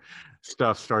where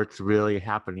stuff starts really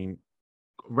happening.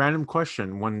 Random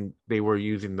question: when they were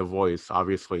using the voice,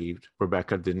 obviously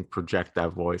Rebecca didn't project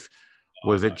that voice.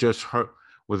 Was it just her?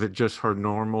 Was it just her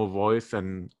normal voice,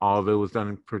 and all of it was done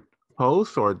in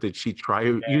post, or did she try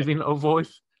using a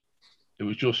voice? It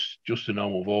was just a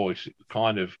normal voice. It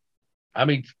kind of,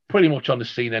 pretty much on the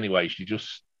scene anyway. She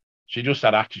just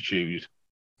had attitude.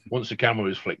 Once the camera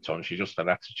was flicked on, she just had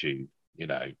attitude,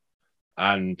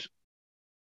 And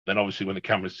then obviously when the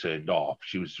camera's turned off,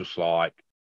 she was just like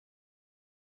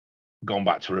gone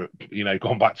back to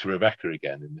Rebecca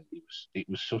again, and it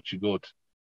was such a good.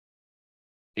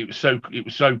 It was so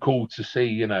cool to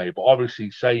see, But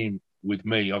obviously, same with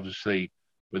me. Obviously,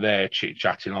 we're there chit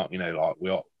chatting, like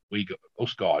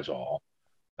us guys are,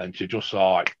 and to just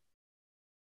like,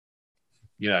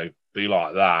 be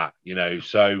like that,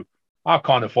 So I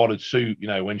kind of followed suit,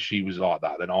 when she was like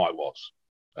that, then I was.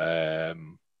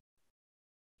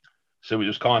 So it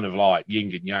was kind of like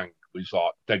yin and yang. We was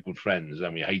like dead good friends,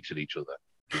 and we hated each other.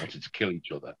 We wanted to kill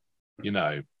each other,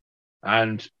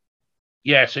 And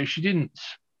yeah, so she didn't.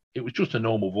 It was just a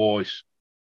normal voice.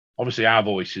 Obviously, our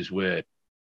voices were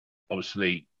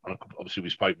obviously we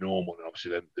spoke normal, and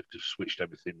obviously then they've just switched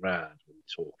everything around when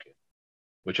we're talking,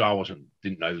 which I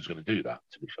didn't know they was going to do that,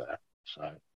 to be fair.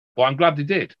 So, but I'm glad they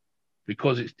did,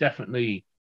 because it's definitely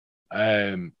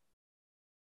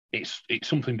it's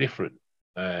something different,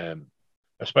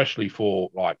 especially for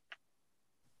like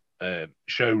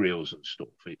show reels and stuff.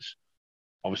 It's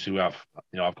obviously I've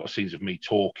got scenes of me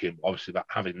talking. Obviously, that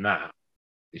having that,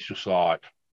 it's just like,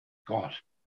 God,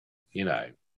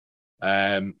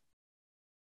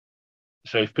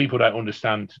 So if people don't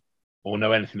understand or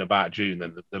know anything about Dune,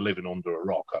 then they're living under a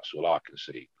rock. That's all I can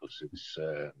see, because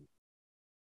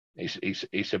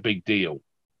it's a big deal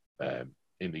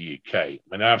in the UK.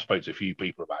 I've spoken to a few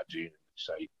people about Dune and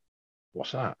say,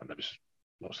 "What's that?" And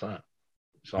what's that?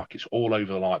 It's like it's all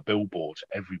over like billboards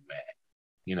everywhere.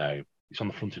 It's on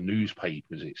the front of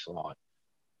newspapers. It's like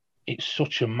it's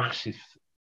such a massive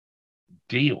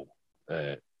deal,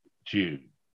 Dune.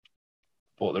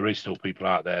 But there is still people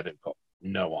out there that've got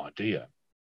no idea.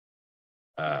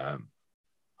 And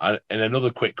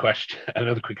another quick question,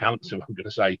 another quick answer I'm going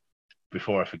to say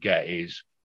before I forget is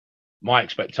my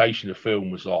expectation of the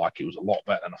film was like it was a lot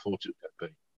better than I thought it would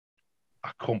be.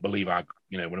 I couldn't believe how,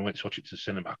 when I went to watch it to the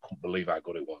cinema, I couldn't believe how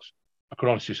good it was. I could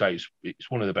honestly say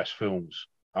it's one of the best films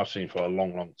I've seen for a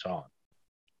long, long time.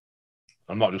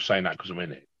 I'm not just saying that because I'm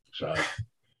in it. So.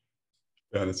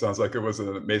 And it sounds like it was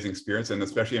an amazing experience, and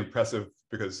especially impressive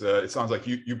because it sounds like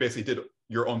you basically did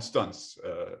your own stunts,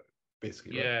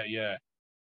 basically. Right?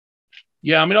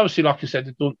 Yeah. Obviously, like I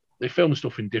said, they filmed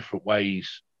stuff in different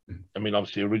ways.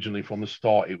 Obviously, originally from the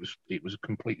start, it was a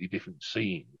completely different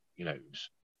scene. It was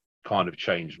kind of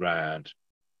changed round.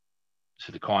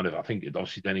 So I think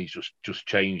obviously then he's just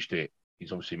changed it.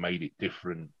 He's obviously made it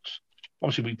different.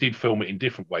 Obviously, we did film it in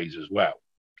different ways as well,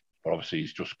 but obviously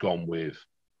he's just gone with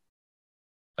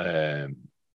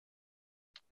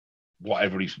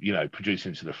whatever he's producing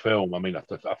into the film. I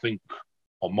think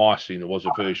on my scene there was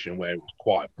a version where it was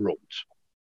quite abrupt,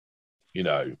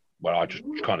 where I just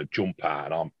kind of jump out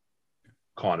and I'm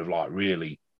kind of like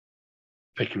really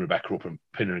picking Rebecca up and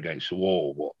pinning her against the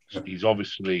wall. But he's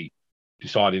obviously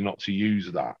decided not to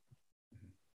use that.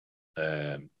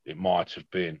 It might have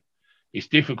been. It's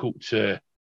difficult to.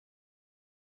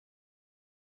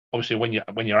 Obviously, when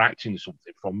you're acting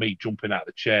something, from me jumping out of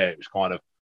the chair, it was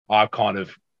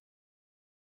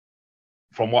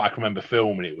from what I can remember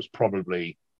filming, it was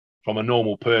probably from a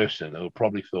normal person, they'll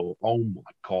probably thought, "Oh my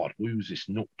God, who's this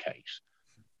nutcase?"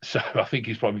 So I think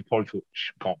he's probably thought,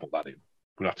 "Can't put that in.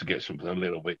 We're gonna have to get something a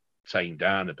little bit tamed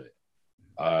down a bit."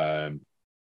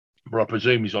 But I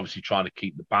presume he's obviously trying to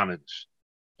keep the balance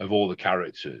of all the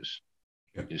characters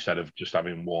instead of just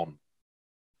having one.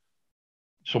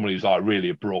 Somebody who's like really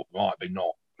abrupt might be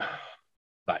not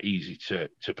that easy to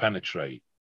penetrate.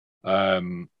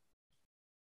 So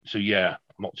yeah,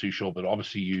 I'm not too sure, but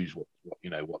obviously use what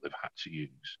they've had to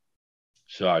use.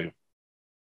 So.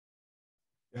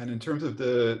 And in terms of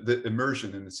the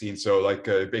immersion in the scene, so like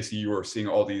basically you were seeing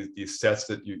all these sets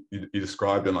that you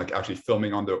described and like actually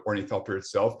filming on the ornithopter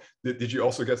itself. Did you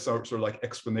also get some sort of like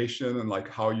explanation and like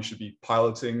how you should be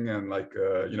piloting and like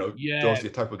those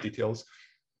type of details?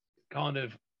 Kind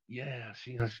of, yeah.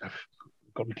 See, I've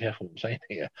got to be careful what I'm saying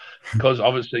here, because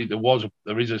obviously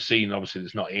there is a scene obviously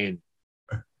that's not in.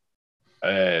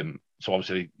 So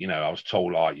obviously, I was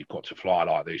told like you've got to fly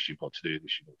like this, you've got to do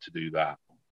this, you've got to do that.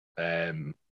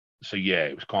 So yeah,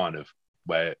 it was kind of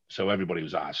so everybody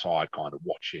was outside kind of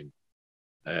watching.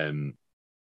 So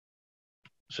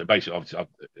basically, obviously,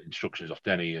 instructions off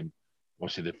Denny, and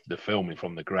obviously the filming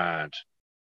from the ground.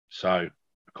 So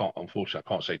unfortunately, I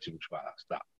can't say too much about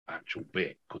that actual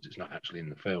bit because it's not actually in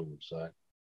the film. So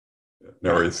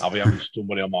no worries. I'll be having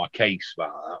somebody on my case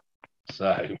about that.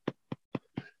 So.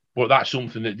 But that's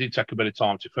something that did take a bit of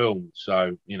time to film.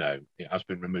 So, it has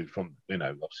been removed from,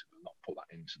 obviously not put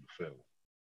that into the film.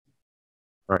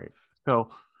 Right. So,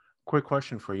 quick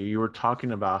question for you. You were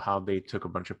talking about how they took a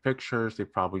bunch of pictures. They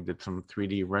probably did some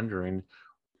 3D rendering.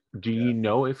 Do you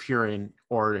know if you're in,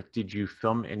 or did you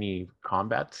film any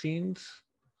combat scenes?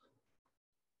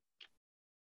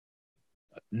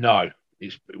 No.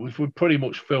 We pretty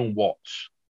much filmed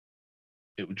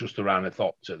it was just around the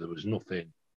Thopter. There was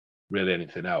nothing, really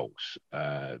anything else.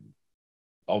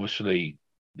 Obviously,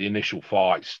 the initial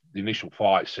fight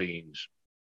scenes,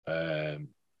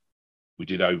 we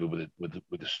did over with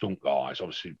the stunt guys.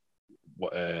 Obviously,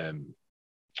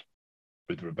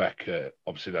 with Rebecca,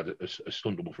 obviously they had a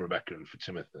stunt double for Rebecca and for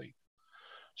Timothy.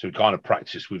 So we kind of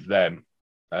practiced with them,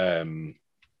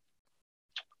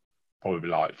 probably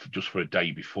like just for a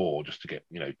day before, just to get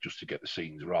the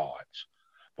scenes right.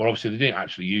 But obviously they didn't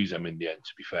actually use them in the end,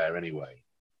 to be fair, anyway.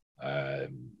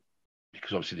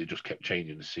 Because obviously they just kept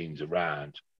changing the scenes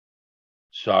around.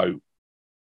 So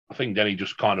I think Denny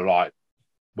just kind of like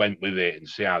went with it and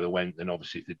see how they went. And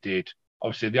obviously if they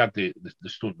had the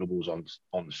stunt doubles on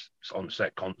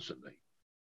set constantly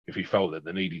if he felt that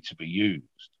they needed to be used.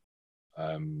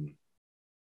 But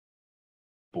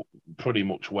pretty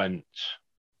much went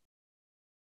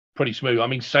pretty smooth. I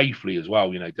mean, safely as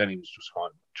well. Denny was just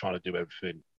kind of trying to do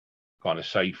everything kind of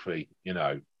safely,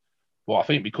 But I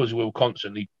think because we were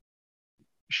constantly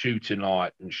shooting,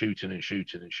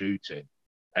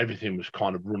 everything was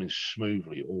kind of running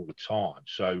smoothly all the time.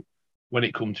 So when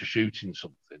it come to shooting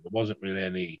something, there wasn't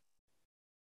really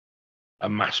a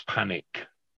mass panic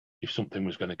if something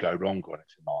was going to go wrong or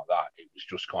anything like that. It was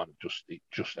just kind of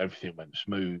just everything went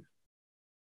smooth,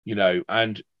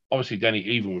 And obviously, Denny,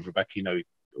 even with Rebecca,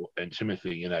 and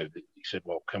Timothy, he said,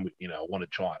 "Well, can we? I want to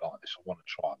try it like this. I want to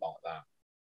try it like that."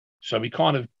 So we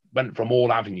kind of went from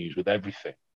all avenues with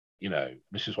everything.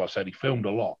 This is what I said. He filmed a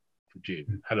lot for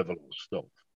June, hell of a lot of stuff.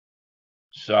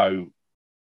 So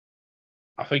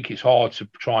I think it's hard to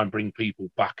try and bring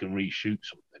people back and reshoot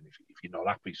something if you're not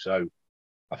happy. So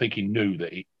I think he knew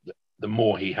that the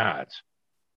more he had,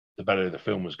 the better the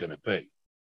film was going to be.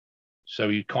 So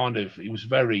he was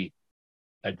very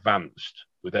advanced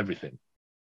with everything.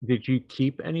 Did you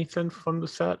keep anything from the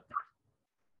set?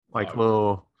 Like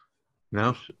no.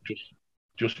 No?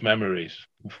 Just memories,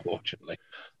 unfortunately.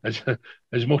 As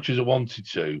much as I wanted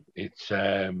to, it's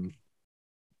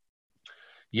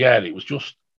it was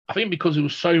just, I think because there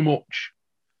was so much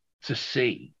to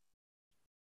see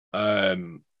of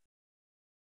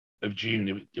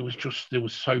June, there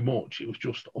was so much. It was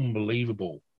just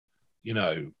unbelievable.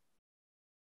 It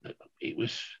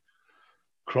was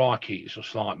crikey. It's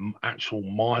just like actual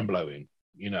mind blowing.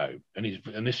 And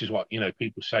this is what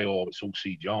people say. Oh, it's all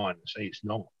CGI, and I say it's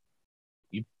not.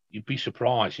 You'd be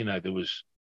surprised. There was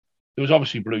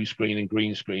obviously blue screen and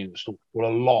green screen and stuff, but a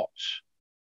lot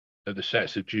of the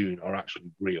sets of June are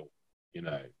actually real.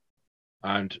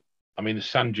 And I mean the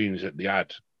sand dunes that they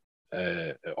had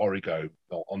at Origo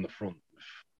on the front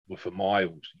were for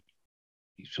miles.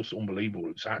 It's just unbelievable.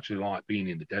 It's actually like being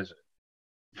in the desert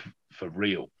for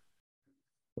real.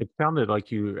 It sounded like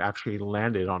you actually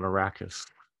landed on Arrakis.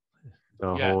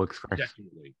 The whole experience.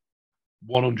 Definitely,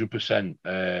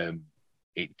 100%.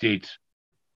 It did.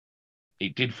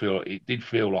 it did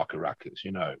feel like a racket,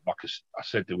 you know. Like I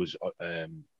said, there was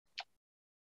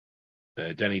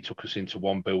Denny took us into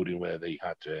one building where they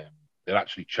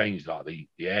actually changed like the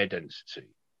air density,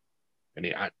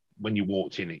 and when you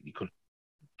walked in, you could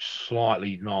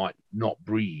slightly not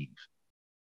breathe.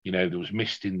 You know, there was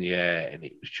mist in the air, and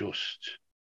it was just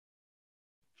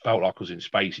felt like I was in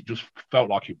space. It just felt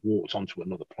like you walked onto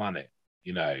another planet.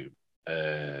 You know,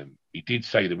 he did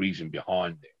say the reason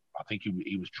behind it. I think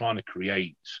he was trying to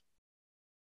create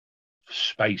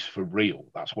space for real.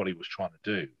 That's what he was trying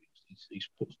to do.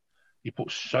 He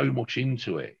put so much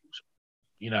into it.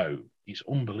 You know, it's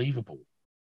unbelievable.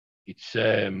 It's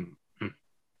I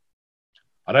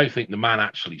don't think the man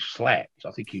actually slept.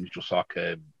 I think he was just like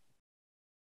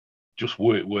just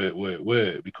work,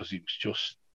 because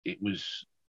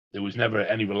there was never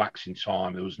any relaxing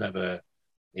time. It was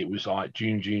like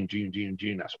June.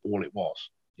 That's all it was,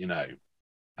 you know.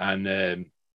 And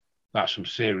that's some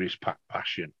serious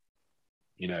passion.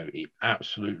 You know, it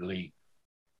absolutely,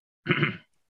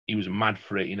 he was mad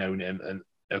for it, you know. And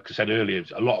like I said earlier,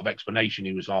 a lot of explanation.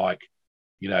 He was like,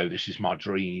 you know, this is my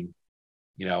dream.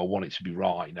 You know, I want it to be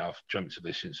right. You know, I've dreamt of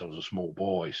this since I was a small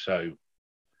boy. So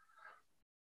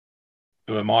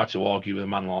who am I to argue with a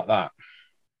man like that?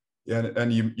 Yeah,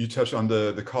 and you touched on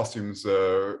the costumes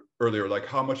earlier. Like,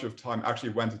 how much of time actually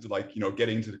went into, like, you know,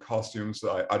 getting into the costumes?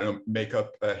 I don't know,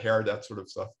 makeup, hair, that sort of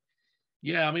stuff.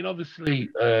 Yeah, I mean, obviously,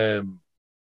 the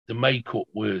makeup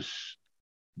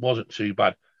wasn't too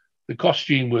bad. The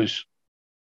costume was.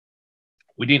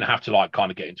 We didn't have to like kind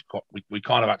of get into. We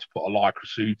kind of had to put a lycra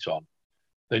suit on,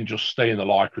 then just stay in the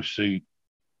lycra suit.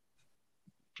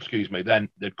 Excuse me. Then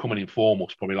they'd come and inform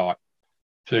us probably like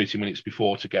 30 minutes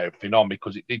before to get everything on,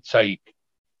 because it did take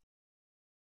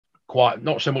quite,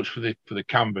 not so much for the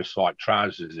canvas like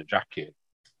trousers and jacket,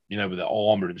 you know, with the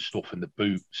armor and stuff and the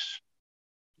boots,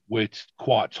 were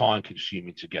quite time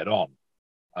consuming to get on.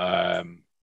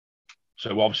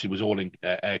 So obviously it was all in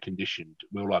air conditioned.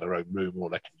 We all had our own room,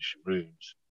 all air conditioned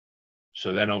rooms.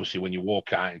 So then obviously when you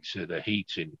walk out into the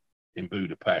heating in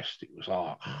Budapest, it was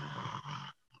like,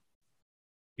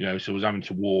 you know, so I was having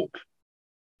to walk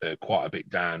quite a bit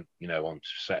down, you know, onto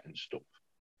set and stuff.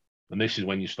 And this is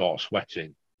when you start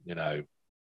sweating, you know.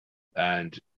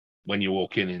 And when you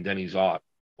walk in, and then he's like,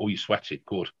 "Oh, you sweated,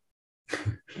 good."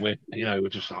 We're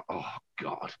just like, "Oh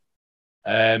God."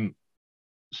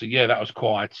 So yeah, that was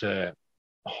quite a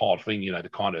hard thing, you know, to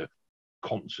kind of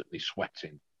constantly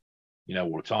sweating, you know,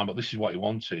 all the time. But this is what he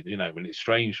wanted, you know. And it's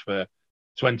strange for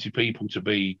 20 people to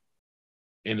be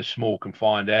in a small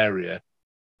confined area,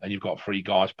 and you've got 3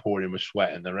 guys pouring with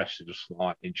sweat, and the rest are just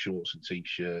like in shorts and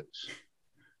t-shirts,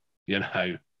 you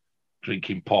know,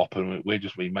 drinking pop, and we're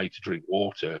just being made to drink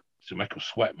water to make us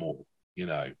sweat more, you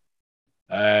know.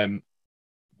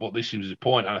 But this was the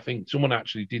point, and I think someone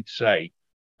actually did say,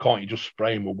 "Can't you just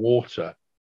spray him with water?"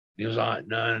 He was like,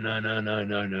 "No.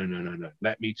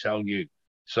 Let me tell you."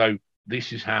 So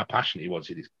this is how passionate he was.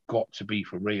 It has got to be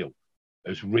for real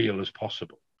as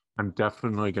possible. I'm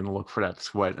definitely going to look for that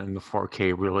sweat in the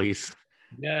 4K release.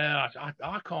 Yeah,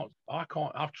 I can't.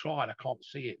 I've tried. I can't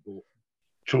see it, but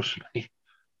trust me.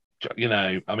 You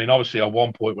know, I mean, obviously, at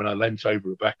one point when I leant over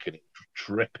Rebecca, and it was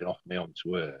dripping off me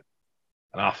onto her,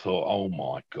 and I thought, "Oh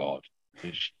my God!"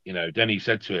 And you know, then he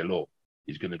said to her, "Look,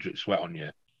 he's going to drip sweat on you."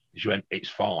 And she went, "It's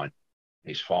fine,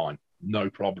 no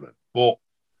problem." But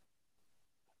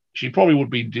she probably would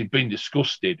be been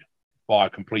disgusted by a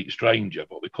complete stranger,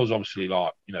 but because obviously,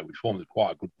 like, you know, we formed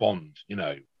quite a good bond, you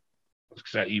know,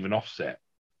 even offset,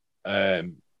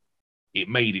 it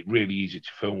made it really easy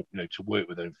to film, you know, to work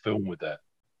with her and film with her,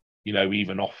 you know,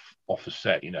 even off the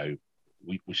set, you know,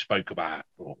 we spoke about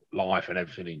life and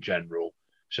everything in general,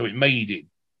 so it made it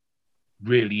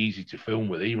really easy to film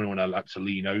with her, even when I had to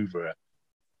lean over her,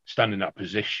 stand in that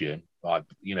position, like,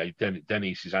 you know,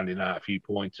 Denise is handing out a few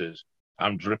pointers.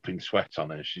 I'm dripping sweat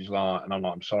on her. She's like, and I'm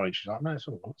like, "I'm sorry." She's like, "No, it's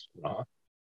all right."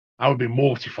 I would be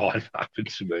mortified if that happened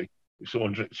to me. If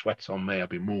someone dripped sweat on me, I'd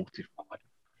be mortified,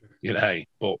 you know.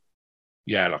 But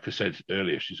yeah, like I said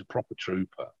earlier, she's a proper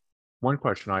trooper. One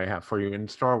question I have for you: in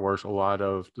Star Wars, a lot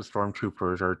of the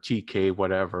stormtroopers are TK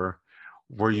whatever.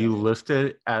 Were you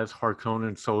listed as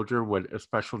Harkonnen soldier with a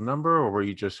special number, or were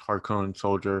you just Harkonnen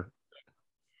soldier?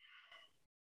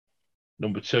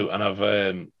 Number 2, and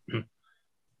I've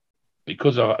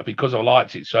because I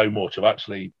liked it so much, I've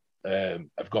actually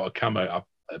I've got a camo.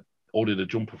 I've ordered a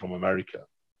jumper from America,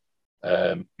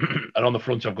 and on the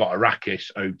front I've got Arrakis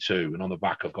 02, and on the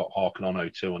back I've got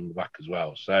Harkonnen 02 on the back as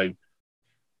well. So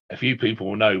a few people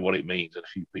will know what it means, and a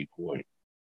few people won't.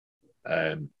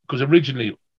 Because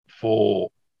originally for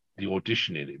the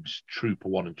auditioning, it was Trooper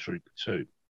 1 and Trooper 2.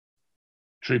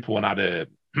 Trooper One had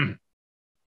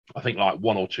I think like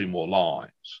one or two more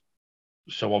lines.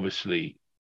 So obviously,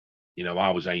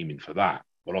 I was aiming for that.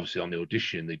 But obviously on the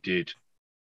audition, they did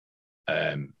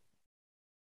them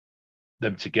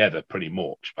together pretty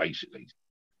much, basically.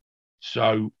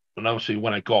 So, and obviously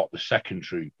when I got the second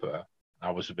Trooper,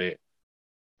 I was a bit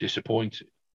disappointed.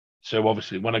 So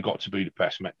obviously when I got to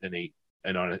Budapest, met Denny,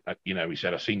 and he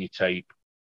said, "I've seen your tape."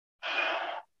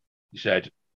 He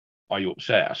said, "Are you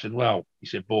upset?" I said, "Well," he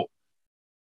said, "but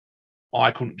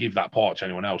I couldn't give that part to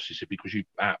anyone else." He said, "Because you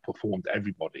outperformed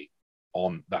everybody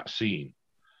on that scene."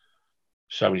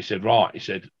 So he said, "Right," he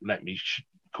said, "let me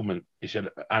come and," he said,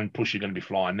 "and plus you're going to be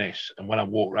flying this." And when I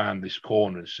walked around this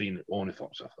corner and seen the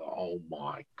ornithopter, I thought, "Oh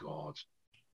my God."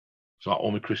 It's like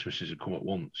all my Christmases had come at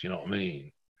once, you know what I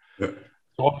mean? Yeah.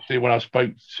 So obviously when I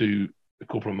spoke to a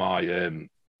couple of my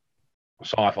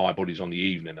sci-fi buddies on the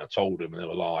evening, I told them, and they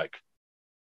were like,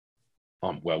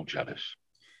 "I'm well jealous."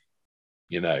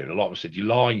 And a lot of them said, "You're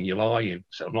lying, you're lying." I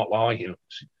said, "I'm not lying." I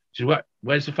said,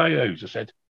 "Where's the photos?" I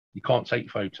said, "You can't take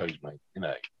photos, mate."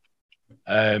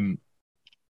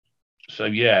 So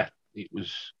yeah,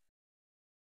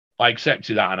 I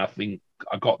accepted that, and I think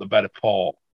I got the better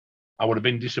part. I would have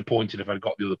been disappointed if I'd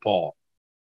got the other part.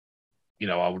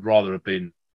 I would rather have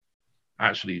been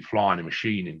actually flying a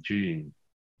machine in June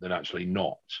than actually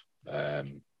not. But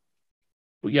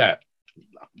yeah,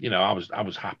 I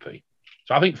was happy.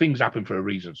 So I think things happen for a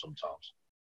reason sometimes.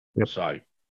 Yep. So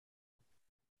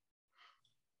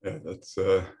yeah, that's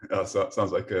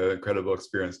sounds like an incredible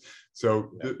experience.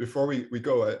 So before we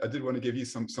go, I did want to give you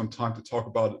some time to talk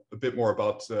about a bit more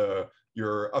about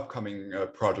your upcoming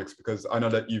projects, because I know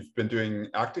that you've been doing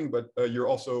acting, but you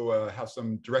also have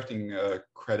some directing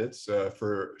credits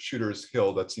for Shooter's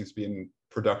Hill that seems to be in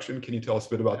production. Can you tell us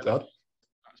a bit about that?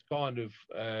 That's kind of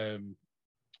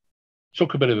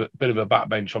took a bit of a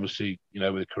backbench, obviously, with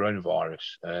the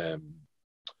coronavirus.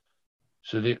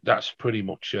 So that's pretty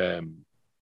much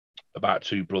about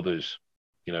two brothers,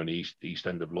 in the east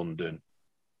end of London.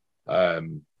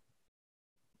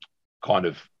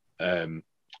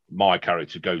 My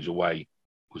character goes away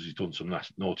because he's done some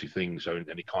naughty things, so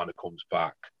then he kind of comes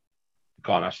back. He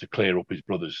kind of has to clear up his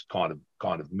brother's kind of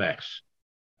mess.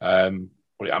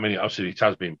 But I mean, obviously, it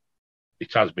has been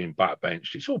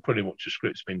backbenched. It's all pretty much the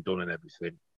script's been done and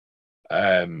everything.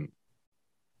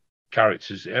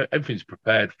 Characters, everything's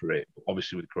prepared for it. But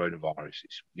obviously, with coronavirus,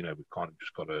 it's we've kind of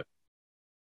just got to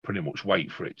pretty much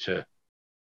wait for it to,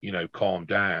 calm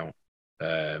down.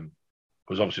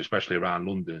 Because obviously, especially around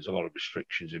London, there's a lot of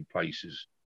restrictions in places,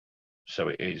 so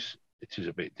it is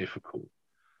a bit difficult.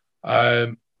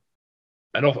 And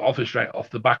off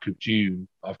the back of June,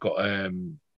 I've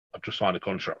just signed a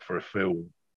contract for a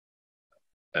film,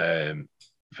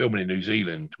 filming in New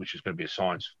Zealand, which is going to be a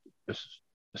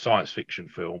science fiction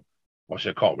film.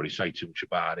 Obviously, I can't really say too much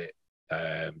about it.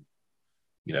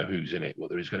 Who's in it, but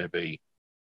there is going to be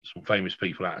some famous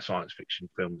people out of science fiction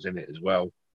films in it as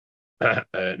well.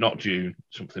 Not June,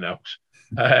 something else.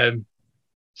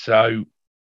 So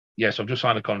yes, I've just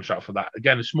signed a contract for that.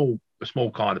 Again, a small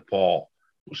kind of part,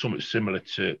 but something similar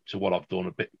to what I've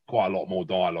done. Quite a lot more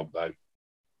dialogue though.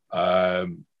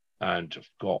 And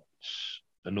I've got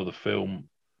another film,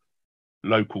 a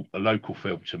local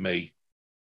film to me,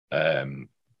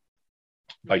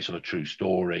 based on a true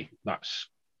story. That's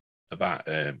about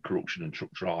corruption and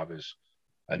truck drivers,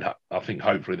 and I think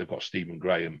hopefully they've got Stephen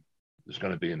Graham that's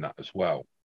going to be in that as well.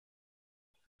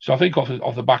 So I think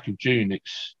off the back of June,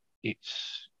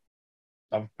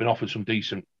 I've been offered some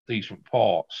decent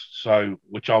parts, so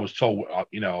which I was told I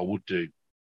would do,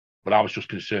 but I was just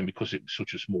concerned because it was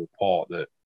such a small part that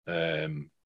I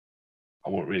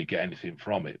won't really get anything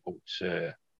from it. But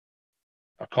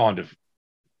I kind of,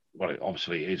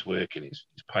 obviously it is working, it's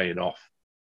paying off.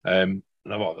 And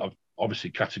I've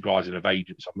obviously categorising of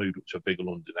agents. I've moved up to a bigger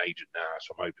London agent now,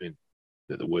 so I'm hoping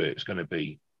that the work's going to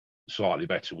be slightly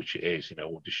better, which it is.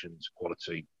 Auditions,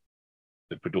 quality,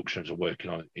 the productions are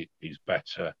working on it is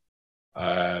better.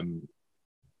 But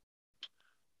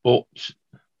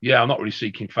yeah, I'm not really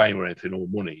seeking fame or anything or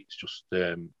money. It's just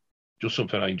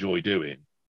something I enjoy doing.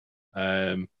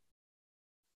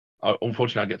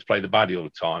 Unfortunately, I get to play the baddie all the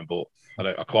time, but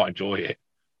I quite enjoy it.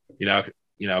 I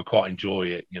quite enjoy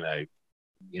it.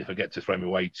 If I get to throw my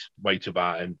weight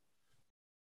about and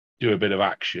do a bit of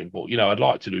action, but I'd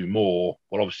like to do more,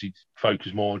 but obviously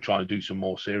focus more on trying to do some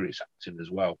more serious acting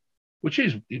as well, which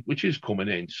is coming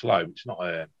in slow. It's not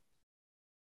it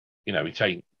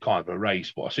ain't kind of a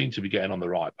race, but I seem to be getting on the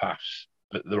right path.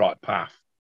 But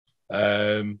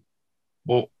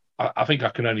I think I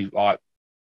can only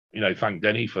thank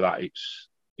Denny for that. It's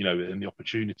and the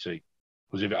opportunity.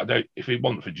 Because if it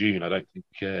wasn't for Dune, I don't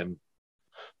think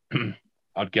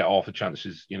I'd get half the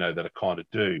chances, that I kind of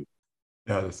do.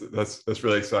 Yeah, that's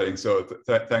really exciting. So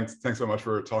thanks so much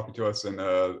for talking to us, and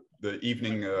the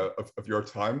evening of your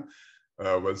time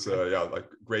was like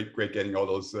great getting all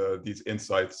those these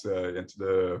insights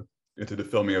into the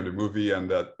filming of the movie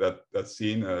and that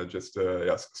scene.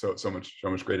 So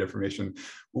much great information.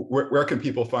 Where can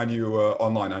people find you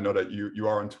online? I know that you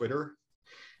are on Twitter.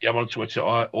 Yeah, I'm on Twitter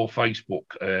or Facebook.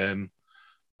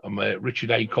 I'm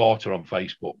Richard A. Carter on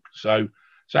Facebook. So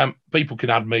people can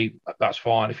add me. That's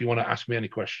fine. If you want to ask me any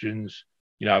questions,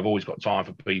 I've always got time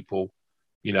for people.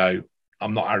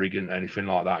 I'm not arrogant or anything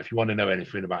like that. If you want to know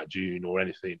anything about Dune or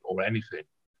anything,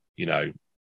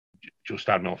 just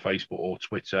add me on Facebook or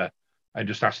Twitter and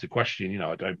just ask the question.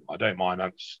 I don't mind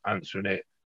answering it.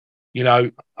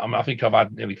 I think I've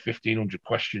had nearly 1,500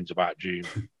 questions about Dune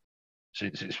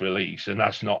since its release, and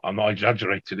I'm not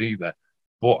exaggerating either.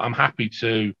 But I'm happy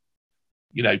to,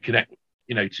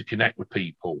 connect with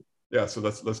people. Yeah, so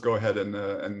let's go ahead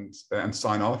and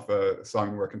sign off.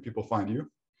 Simon, where can people find you?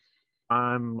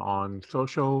 I'm on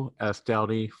social, S.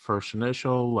 Dowdy, first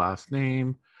initial, last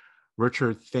name.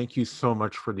 Richard, thank you so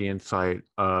much for the insight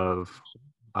of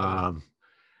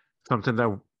something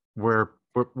that we're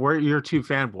your two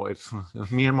fanboys.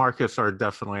 Me and Marcus are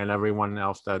definitely, and everyone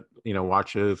else that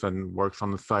watches and works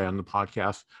on the site, on the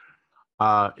podcast.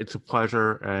 It's a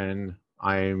pleasure, and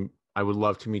I would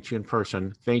love to meet you in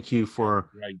person. Thank you for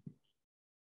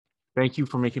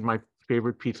making my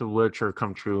favorite piece of literature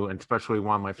come true, and especially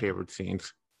one of my favorite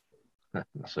scenes.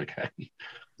 That's okay.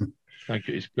 Thank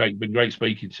you. It's great. Been great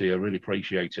speaking to you. I really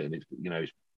appreciate it. And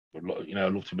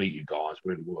I'd love to meet you guys.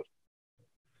 Really would.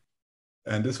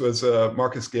 And this was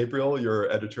Marcus Gabriel,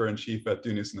 your editor-in-chief at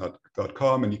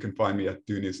DuneNewsNet.com, and you can find me at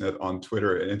DuneNewsNet on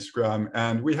Twitter and Instagram.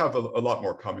 And we have a lot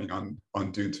more coming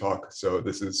on Dune Talk. So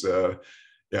this is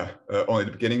only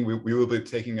the beginning. We will be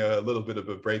taking a little bit of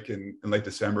a break in late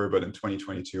December, but in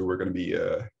 2022 we're going to be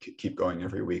keep going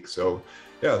every week. So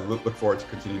look forward to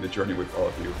continuing the journey with all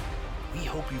of you. We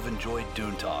hope you've enjoyed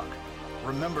Dune Talk.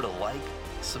 Remember to like,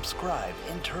 subscribe,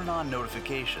 and turn on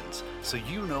notifications so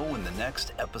you know when the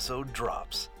next episode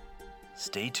drops.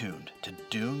 Stay tuned to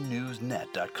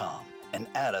DuneNewsNet.com and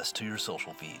add us to your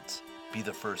social feeds. Be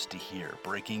the first to hear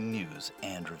breaking news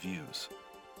and reviews.